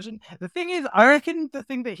I can imagine the thing is, I reckon the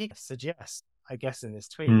thing that he suggests, I guess, in this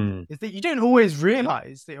tweet is that you don't always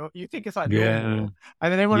realize that you think it's like normal,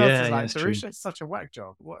 and then everyone else is like, Thrusha, it's such a whack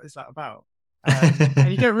job. What is that about?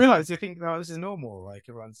 And you don't realize, you think, oh, this is normal, like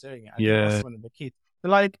everyone's doing it. That's one of the keys. But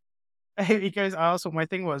like, he goes, I asked what my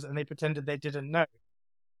thing was, and they pretended they didn't know.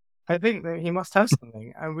 I think that he must have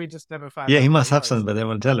something, and we just never found out. Yeah, he must have something, but they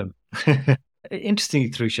won't tell him. Interestingly,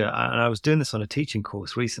 Thrusha, and I was doing this on a teaching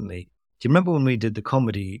course recently. Do you remember when we did the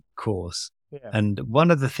comedy course? Yeah. And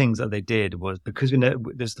one of the things that they did was, because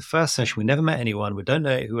there's the first session, we never met anyone, we don't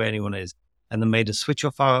know who anyone is, and they made us switch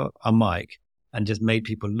off our mic and just made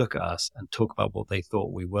people look at us and talk about what they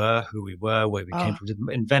thought we were, who we were, where we came from, just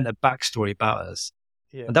invent a backstory about us.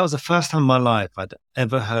 Yeah. And that was the first time in my life I'd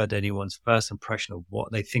ever heard anyone's first impression of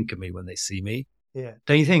what they think of me when they see me. Yeah.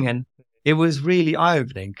 Don't you think? And it was really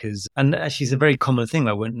eye-opening and actually it's a very common thing.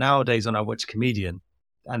 Like nowadays when I watch a comedian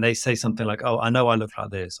and they say something like, oh, I know I look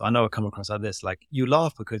like this, I know I come across like this, like you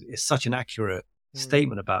laugh because it's such an accurate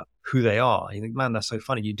statement about who they are. You think, man, that's so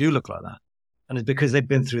funny. You do look like that. And it's because they've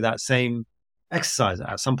been through that same exercise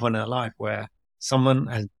at some point in their life where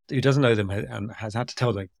someone who doesn't know them has had to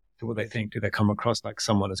tell them what they think. Do they come across like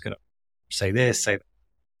someone that's going to say this, say that?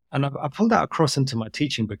 And I pulled that across into my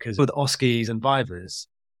teaching because with Oskies and Vivas,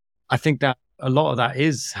 I think that a lot of that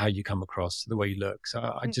is how you come across, the way you look. So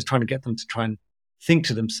I'm just trying to get them to try and think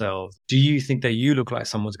to themselves, do you think that you look like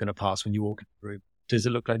someone's going to pass when you walk in the room? Does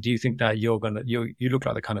it look like, do you think that you look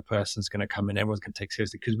like the kind of person that's going to come in, everyone's going to take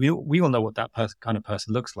seriously? Because we all know what that kind of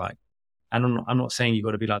person looks like. And I'm not saying you've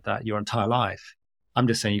got to be like that your entire life. I'm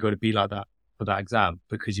just saying you've got to be like that for that exam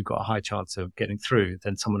because you've got a high chance of getting through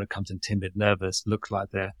than someone who comes in timid, nervous, looks like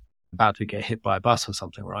they're about to get hit by a bus or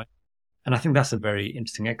something, right? And I think that's a very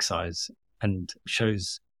interesting exercise and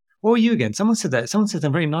shows. What were you again? Someone said that. Someone said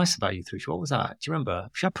something very nice about you, Thrush. What was that? Do you remember?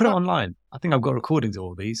 Should I put it online? I think I've got recordings of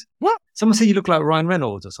all these. What? Someone said you look like Ryan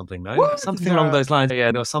Reynolds or something, no? What? Something along those lines.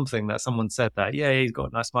 Yeah, there was something that someone said that. Yeah, he's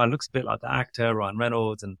got a nice smile. Looks a bit like the actor, Ryan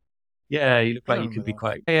Reynolds. And yeah, you look like you could be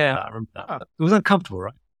quite. Yeah, I remember that. Oh. It was uncomfortable,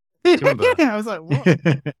 right? Do you remember? Yeah, I was like,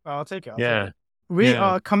 what? I'll take it. Yeah. We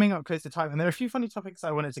are coming up close to time, and there are a few funny topics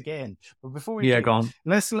I wanted to get in. But before we go on.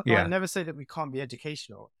 I never say that we can't be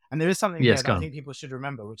educational. And there is something that I think people should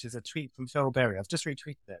remember, which is a tweet from Phil Berry. I've just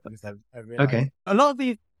retweeted it because I realized a lot of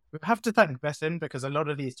these, we have to thank Bethan because a lot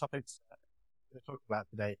of these topics we're talking about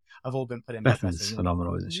today have all been put in. Bethan's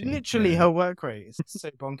phenomenal, isn't she? Literally, her work rate is so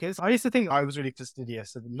bonkers. I used to think I was really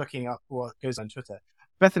fastidious of looking up what goes on Twitter.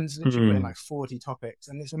 Bethan's literally put in like 40 topics,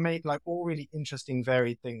 and it's made like all really interesting,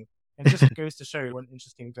 varied things. It just goes to show what an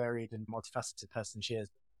interesting, varied, and multifaceted person she is.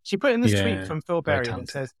 She put in this tweet from Phil Berry that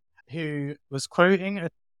says, who was quoting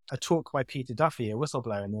a talk by Peter Duffy, a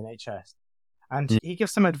whistleblower in the NHS. And he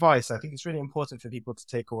gives some advice I think it's really important for people to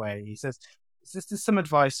take away. He says, this is some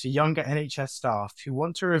advice for younger NHS staff who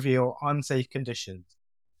want to reveal unsafe conditions.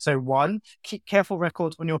 So 1, keep careful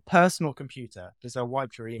records on your personal computer because they'll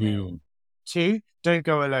wipe your email. 2, don't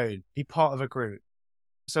go alone. Be part of a group.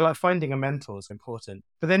 So like finding a mentor is important.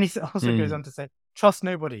 But then he also goes on to say, trust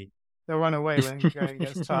nobody. They'll run away when going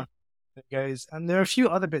gets tough. It goes, and there are a few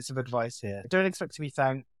other bits of advice here. Don't expect to be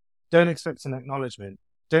thanked. Don't expect an acknowledgement.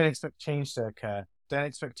 Don't expect change to occur. Don't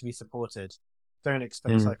expect to be supported. Don't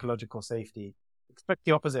expect psychological safety. Expect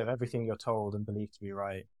the opposite of everything you're told and believed to be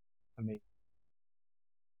right. I mean,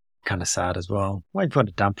 kind of sad as well. Why put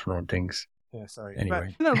a dampener on things? Yeah, sorry.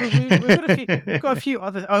 Anyway. But, no, we've got a few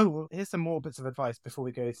other. Oh, well, here's some more bits of advice before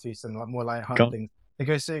we go through some more light-hearted things. It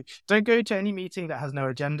goes so don't go to any meeting that has no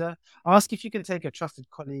agenda. Ask if you can take a trusted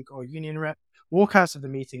colleague or union rep. Walk out of the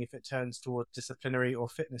meeting if it turns towards disciplinary or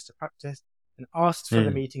fitness to practice, and ask for the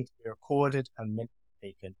meeting to be recorded and minutes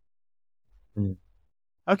taken.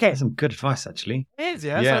 Okay, that's some good advice, actually. It is,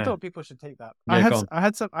 yeah. So I thought people should take that. I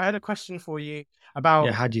had a question for you about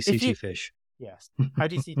how do you CT fish? Yes. How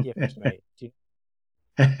do you CT a fish,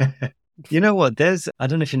 mate? You know what? I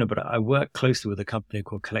don't know if you know, but I work closely with a company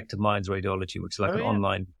called Collective Minds Radiology, which is like an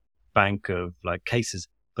online bank of like cases.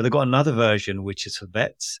 But they've got another version which is for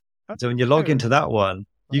vets. So when you log into that one,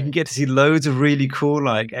 you can get to see loads of really cool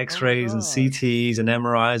like X-rays and CTs and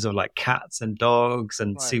MRIs of like cats and dogs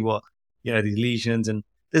and see what, these lesions. And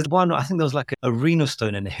there's one, I think there was like a renal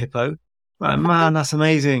stone in a hippo. Like, man, that's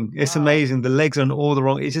amazing. It's amazing. The legs are on all the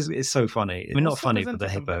wrong. It's so funny. I mean, not funny for the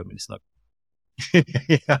hippo. I mean, it's not.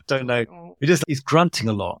 I don't know. He's grunting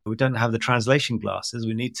a lot. We don't have the translation glasses.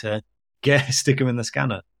 We need to stick him in the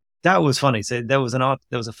scanner. That was funny. So there was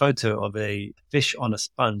a photo of a fish on a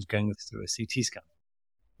sponge going through a CT scan,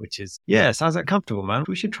 which is, sounds like comfortable, man.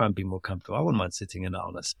 We should try and be more comfortable. I wouldn't mind sitting in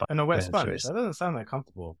on a sponge. And a wet sponge? That doesn't sound that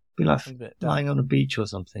comfortable. Be like lying on a beach or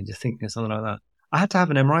something, just thinking of something like that. I had to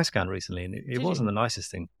have an MRI scan recently, and it wasn't the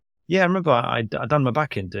nicest thing. Yeah, I remember I'd done my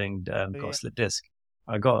back in doing, got a slip disc.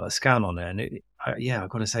 I got a scan on it, and I've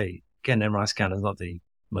got to say, getting an MRI scan is not the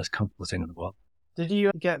most comfortable thing in the world. Did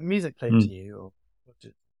you get music played to you?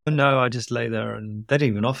 No, I just lay there, and they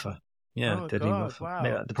didn't even offer. Yeah, they didn't even offer. Wow.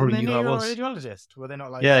 Yeah, they probably knew who I was. A radiologist? Were they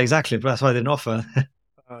not like? Yeah, exactly. But that's why they didn't offer.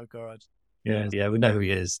 Oh God. Yeah, we know who he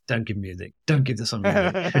is. Don't give music. Don't give this on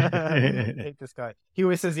music. Hate this guy. He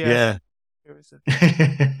always says yes. Yeah.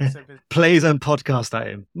 Play his own podcast at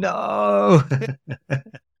him. No.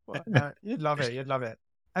 Well, you'd love it. You'd love it.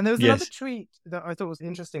 And there was another tweet that I thought was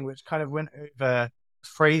interesting, which kind of went over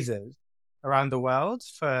phrases. around the world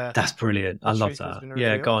for That's brilliant. I the love truth has that. been Yeah,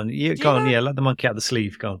 revealed. go on. Yeah, Do you go on. know? Yeah, let the monkey out the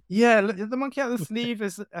sleeve. Go on. Yeah, the monkey out of the sleeve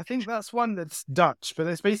is. I think that's one that's Dutch, but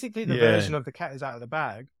it's basically the Yeah, version of the cat is out of the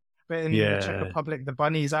bag. But in the Czech yeah, Republic, the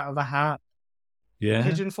bunny's out of the hat. The yeah.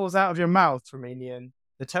 pigeon falls out of your mouth, Romanian.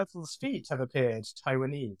 The turtle's feet have appeared,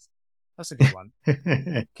 Taiwanese. That's a good one.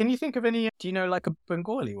 Can you think of any? Do you know like a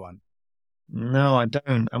Bengali one? No, I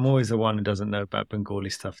don't. I'm always the one who doesn't know about Bengali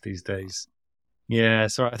stuff these days. Yeah,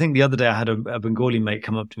 sorry. I think the other day I had a Bengali mate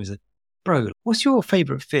come up to me and said, "Bro, what's your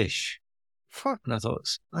favorite fish?" Fuck. And I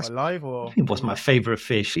thought, Alive or what's my favorite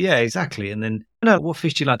fish? Yeah, exactly. And then, what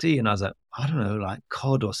fish do you like to eat? And I was like, I don't know, like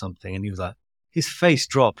cod or something. And he was like, his face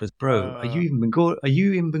dropped as, bro, are you even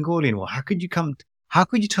Bengalian? Or how could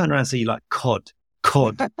you turn around and say you like cod?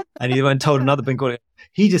 And he went and told another Bengali,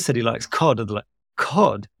 he just said he likes cod. And they're like,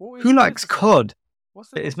 cod? Who likes cod?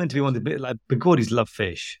 It's meant to be one of the bit like Bengalis love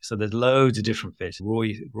fish. So there's loads of different fish,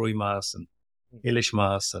 Roy mas and Ilish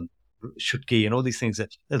mas and shutki and all these things.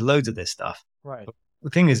 There's loads of this stuff. Right. But the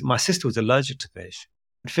thing is, my sister was allergic to fish.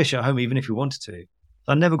 Fish at home, even if you wanted to.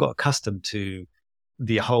 I never got accustomed to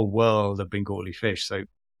the whole world of Bengali fish. So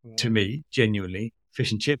to me, genuinely,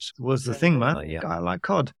 fish and chips was the thing, man. Yeah, I like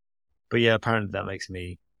cod. But yeah, apparently that makes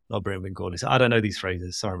me not bring Bengali. So I don't know these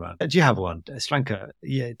phrases. Sorry, man. Do you have one? Slanka,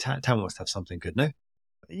 yeah, Tam must have something good, no?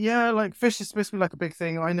 Yeah, like fish is supposed to be like a big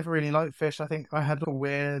thing. I never really liked fish. I think I had a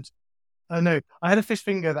weird. I know I had a fish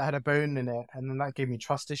finger that had a bone in it, and then that gave me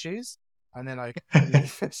trust issues. And then I couldn't eat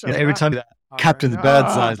fish. Yeah, every time that Captain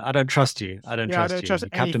Birdseye, I don't trust you. I don't trust you.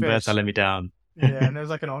 Captain Birdseye let me down. Yeah, and there was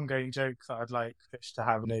like an ongoing joke that I'd like fish to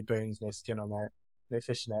have no bones, no skin on it, no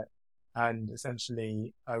fish in it. And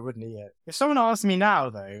essentially, I wouldn't eat it. If someone asked me now,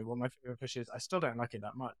 though, what my favorite fish is, I still don't like it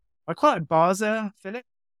that much. I quite like Barza fillet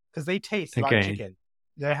because they taste like chicken.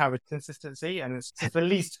 They have a consistency, and it's the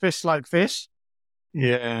least fish-like fish.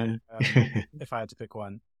 Yeah. If I had to pick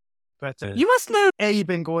one. But you must know a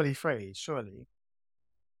Bengali phrase, surely.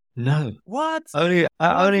 No. What? I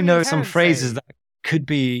only know some phrases that could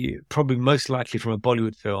be probably most likely from a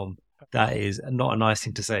Bollywood film. That is not a nice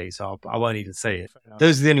thing to say, so I won't even say it.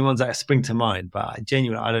 Those are the only ones that spring to mind, but I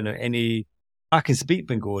don't know any. I can speak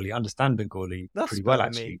Bengali, understand Bengali pretty well,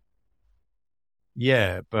 actually.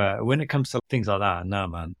 Yeah, but when it comes to things like that, no,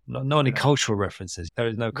 man. Not any cultural references. There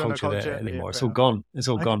is no culture there anymore. It's all gone. It's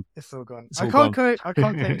all gone. I can't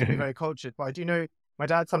claim to be very cultured, but I do know my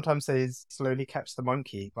dad sometimes says slowly catch the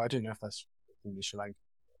monkey, but I don't know if that's English or language.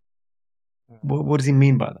 What does he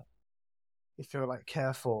mean by that? If you're like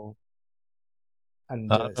careful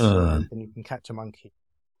and then you can catch a monkey.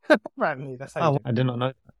 Apparently, that's how you do it. I did not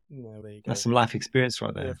know. No, there you go. That's some life experience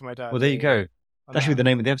right there. Yeah, for my dad. Well, there you go. That should be the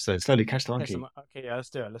name of the episode. Slowly catch the monkey. Okay, yeah, let's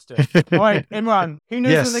do it. All right, Imran, who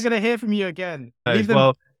knows when they're going to hear from you again?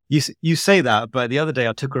 Well, you say that, but the other day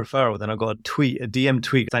I took a referral, then I got a DM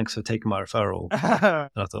tweet. Thanks for taking my referral. And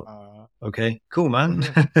I thought, okay, cool, man.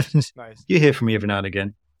 Nice. You hear from me every now and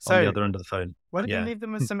again on the other end of the phone. Why don't you leave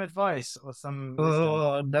them with some advice or some wisdom?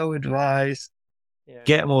 Oh, no advice. Yeah.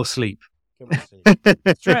 Get more sleep.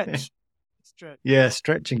 Stretch. Yeah,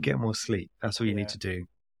 stretch and get more sleep. That's what you need to do.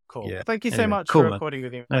 Cool. Yeah. Thank you so much for recording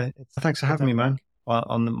with me. Thanks for having me, man,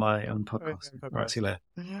 on my own podcast. Right, see you later.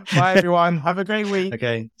 Bye, everyone. Have a great week.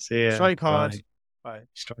 Okay, see ya. Strike hard. Bye.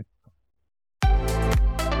 Strike.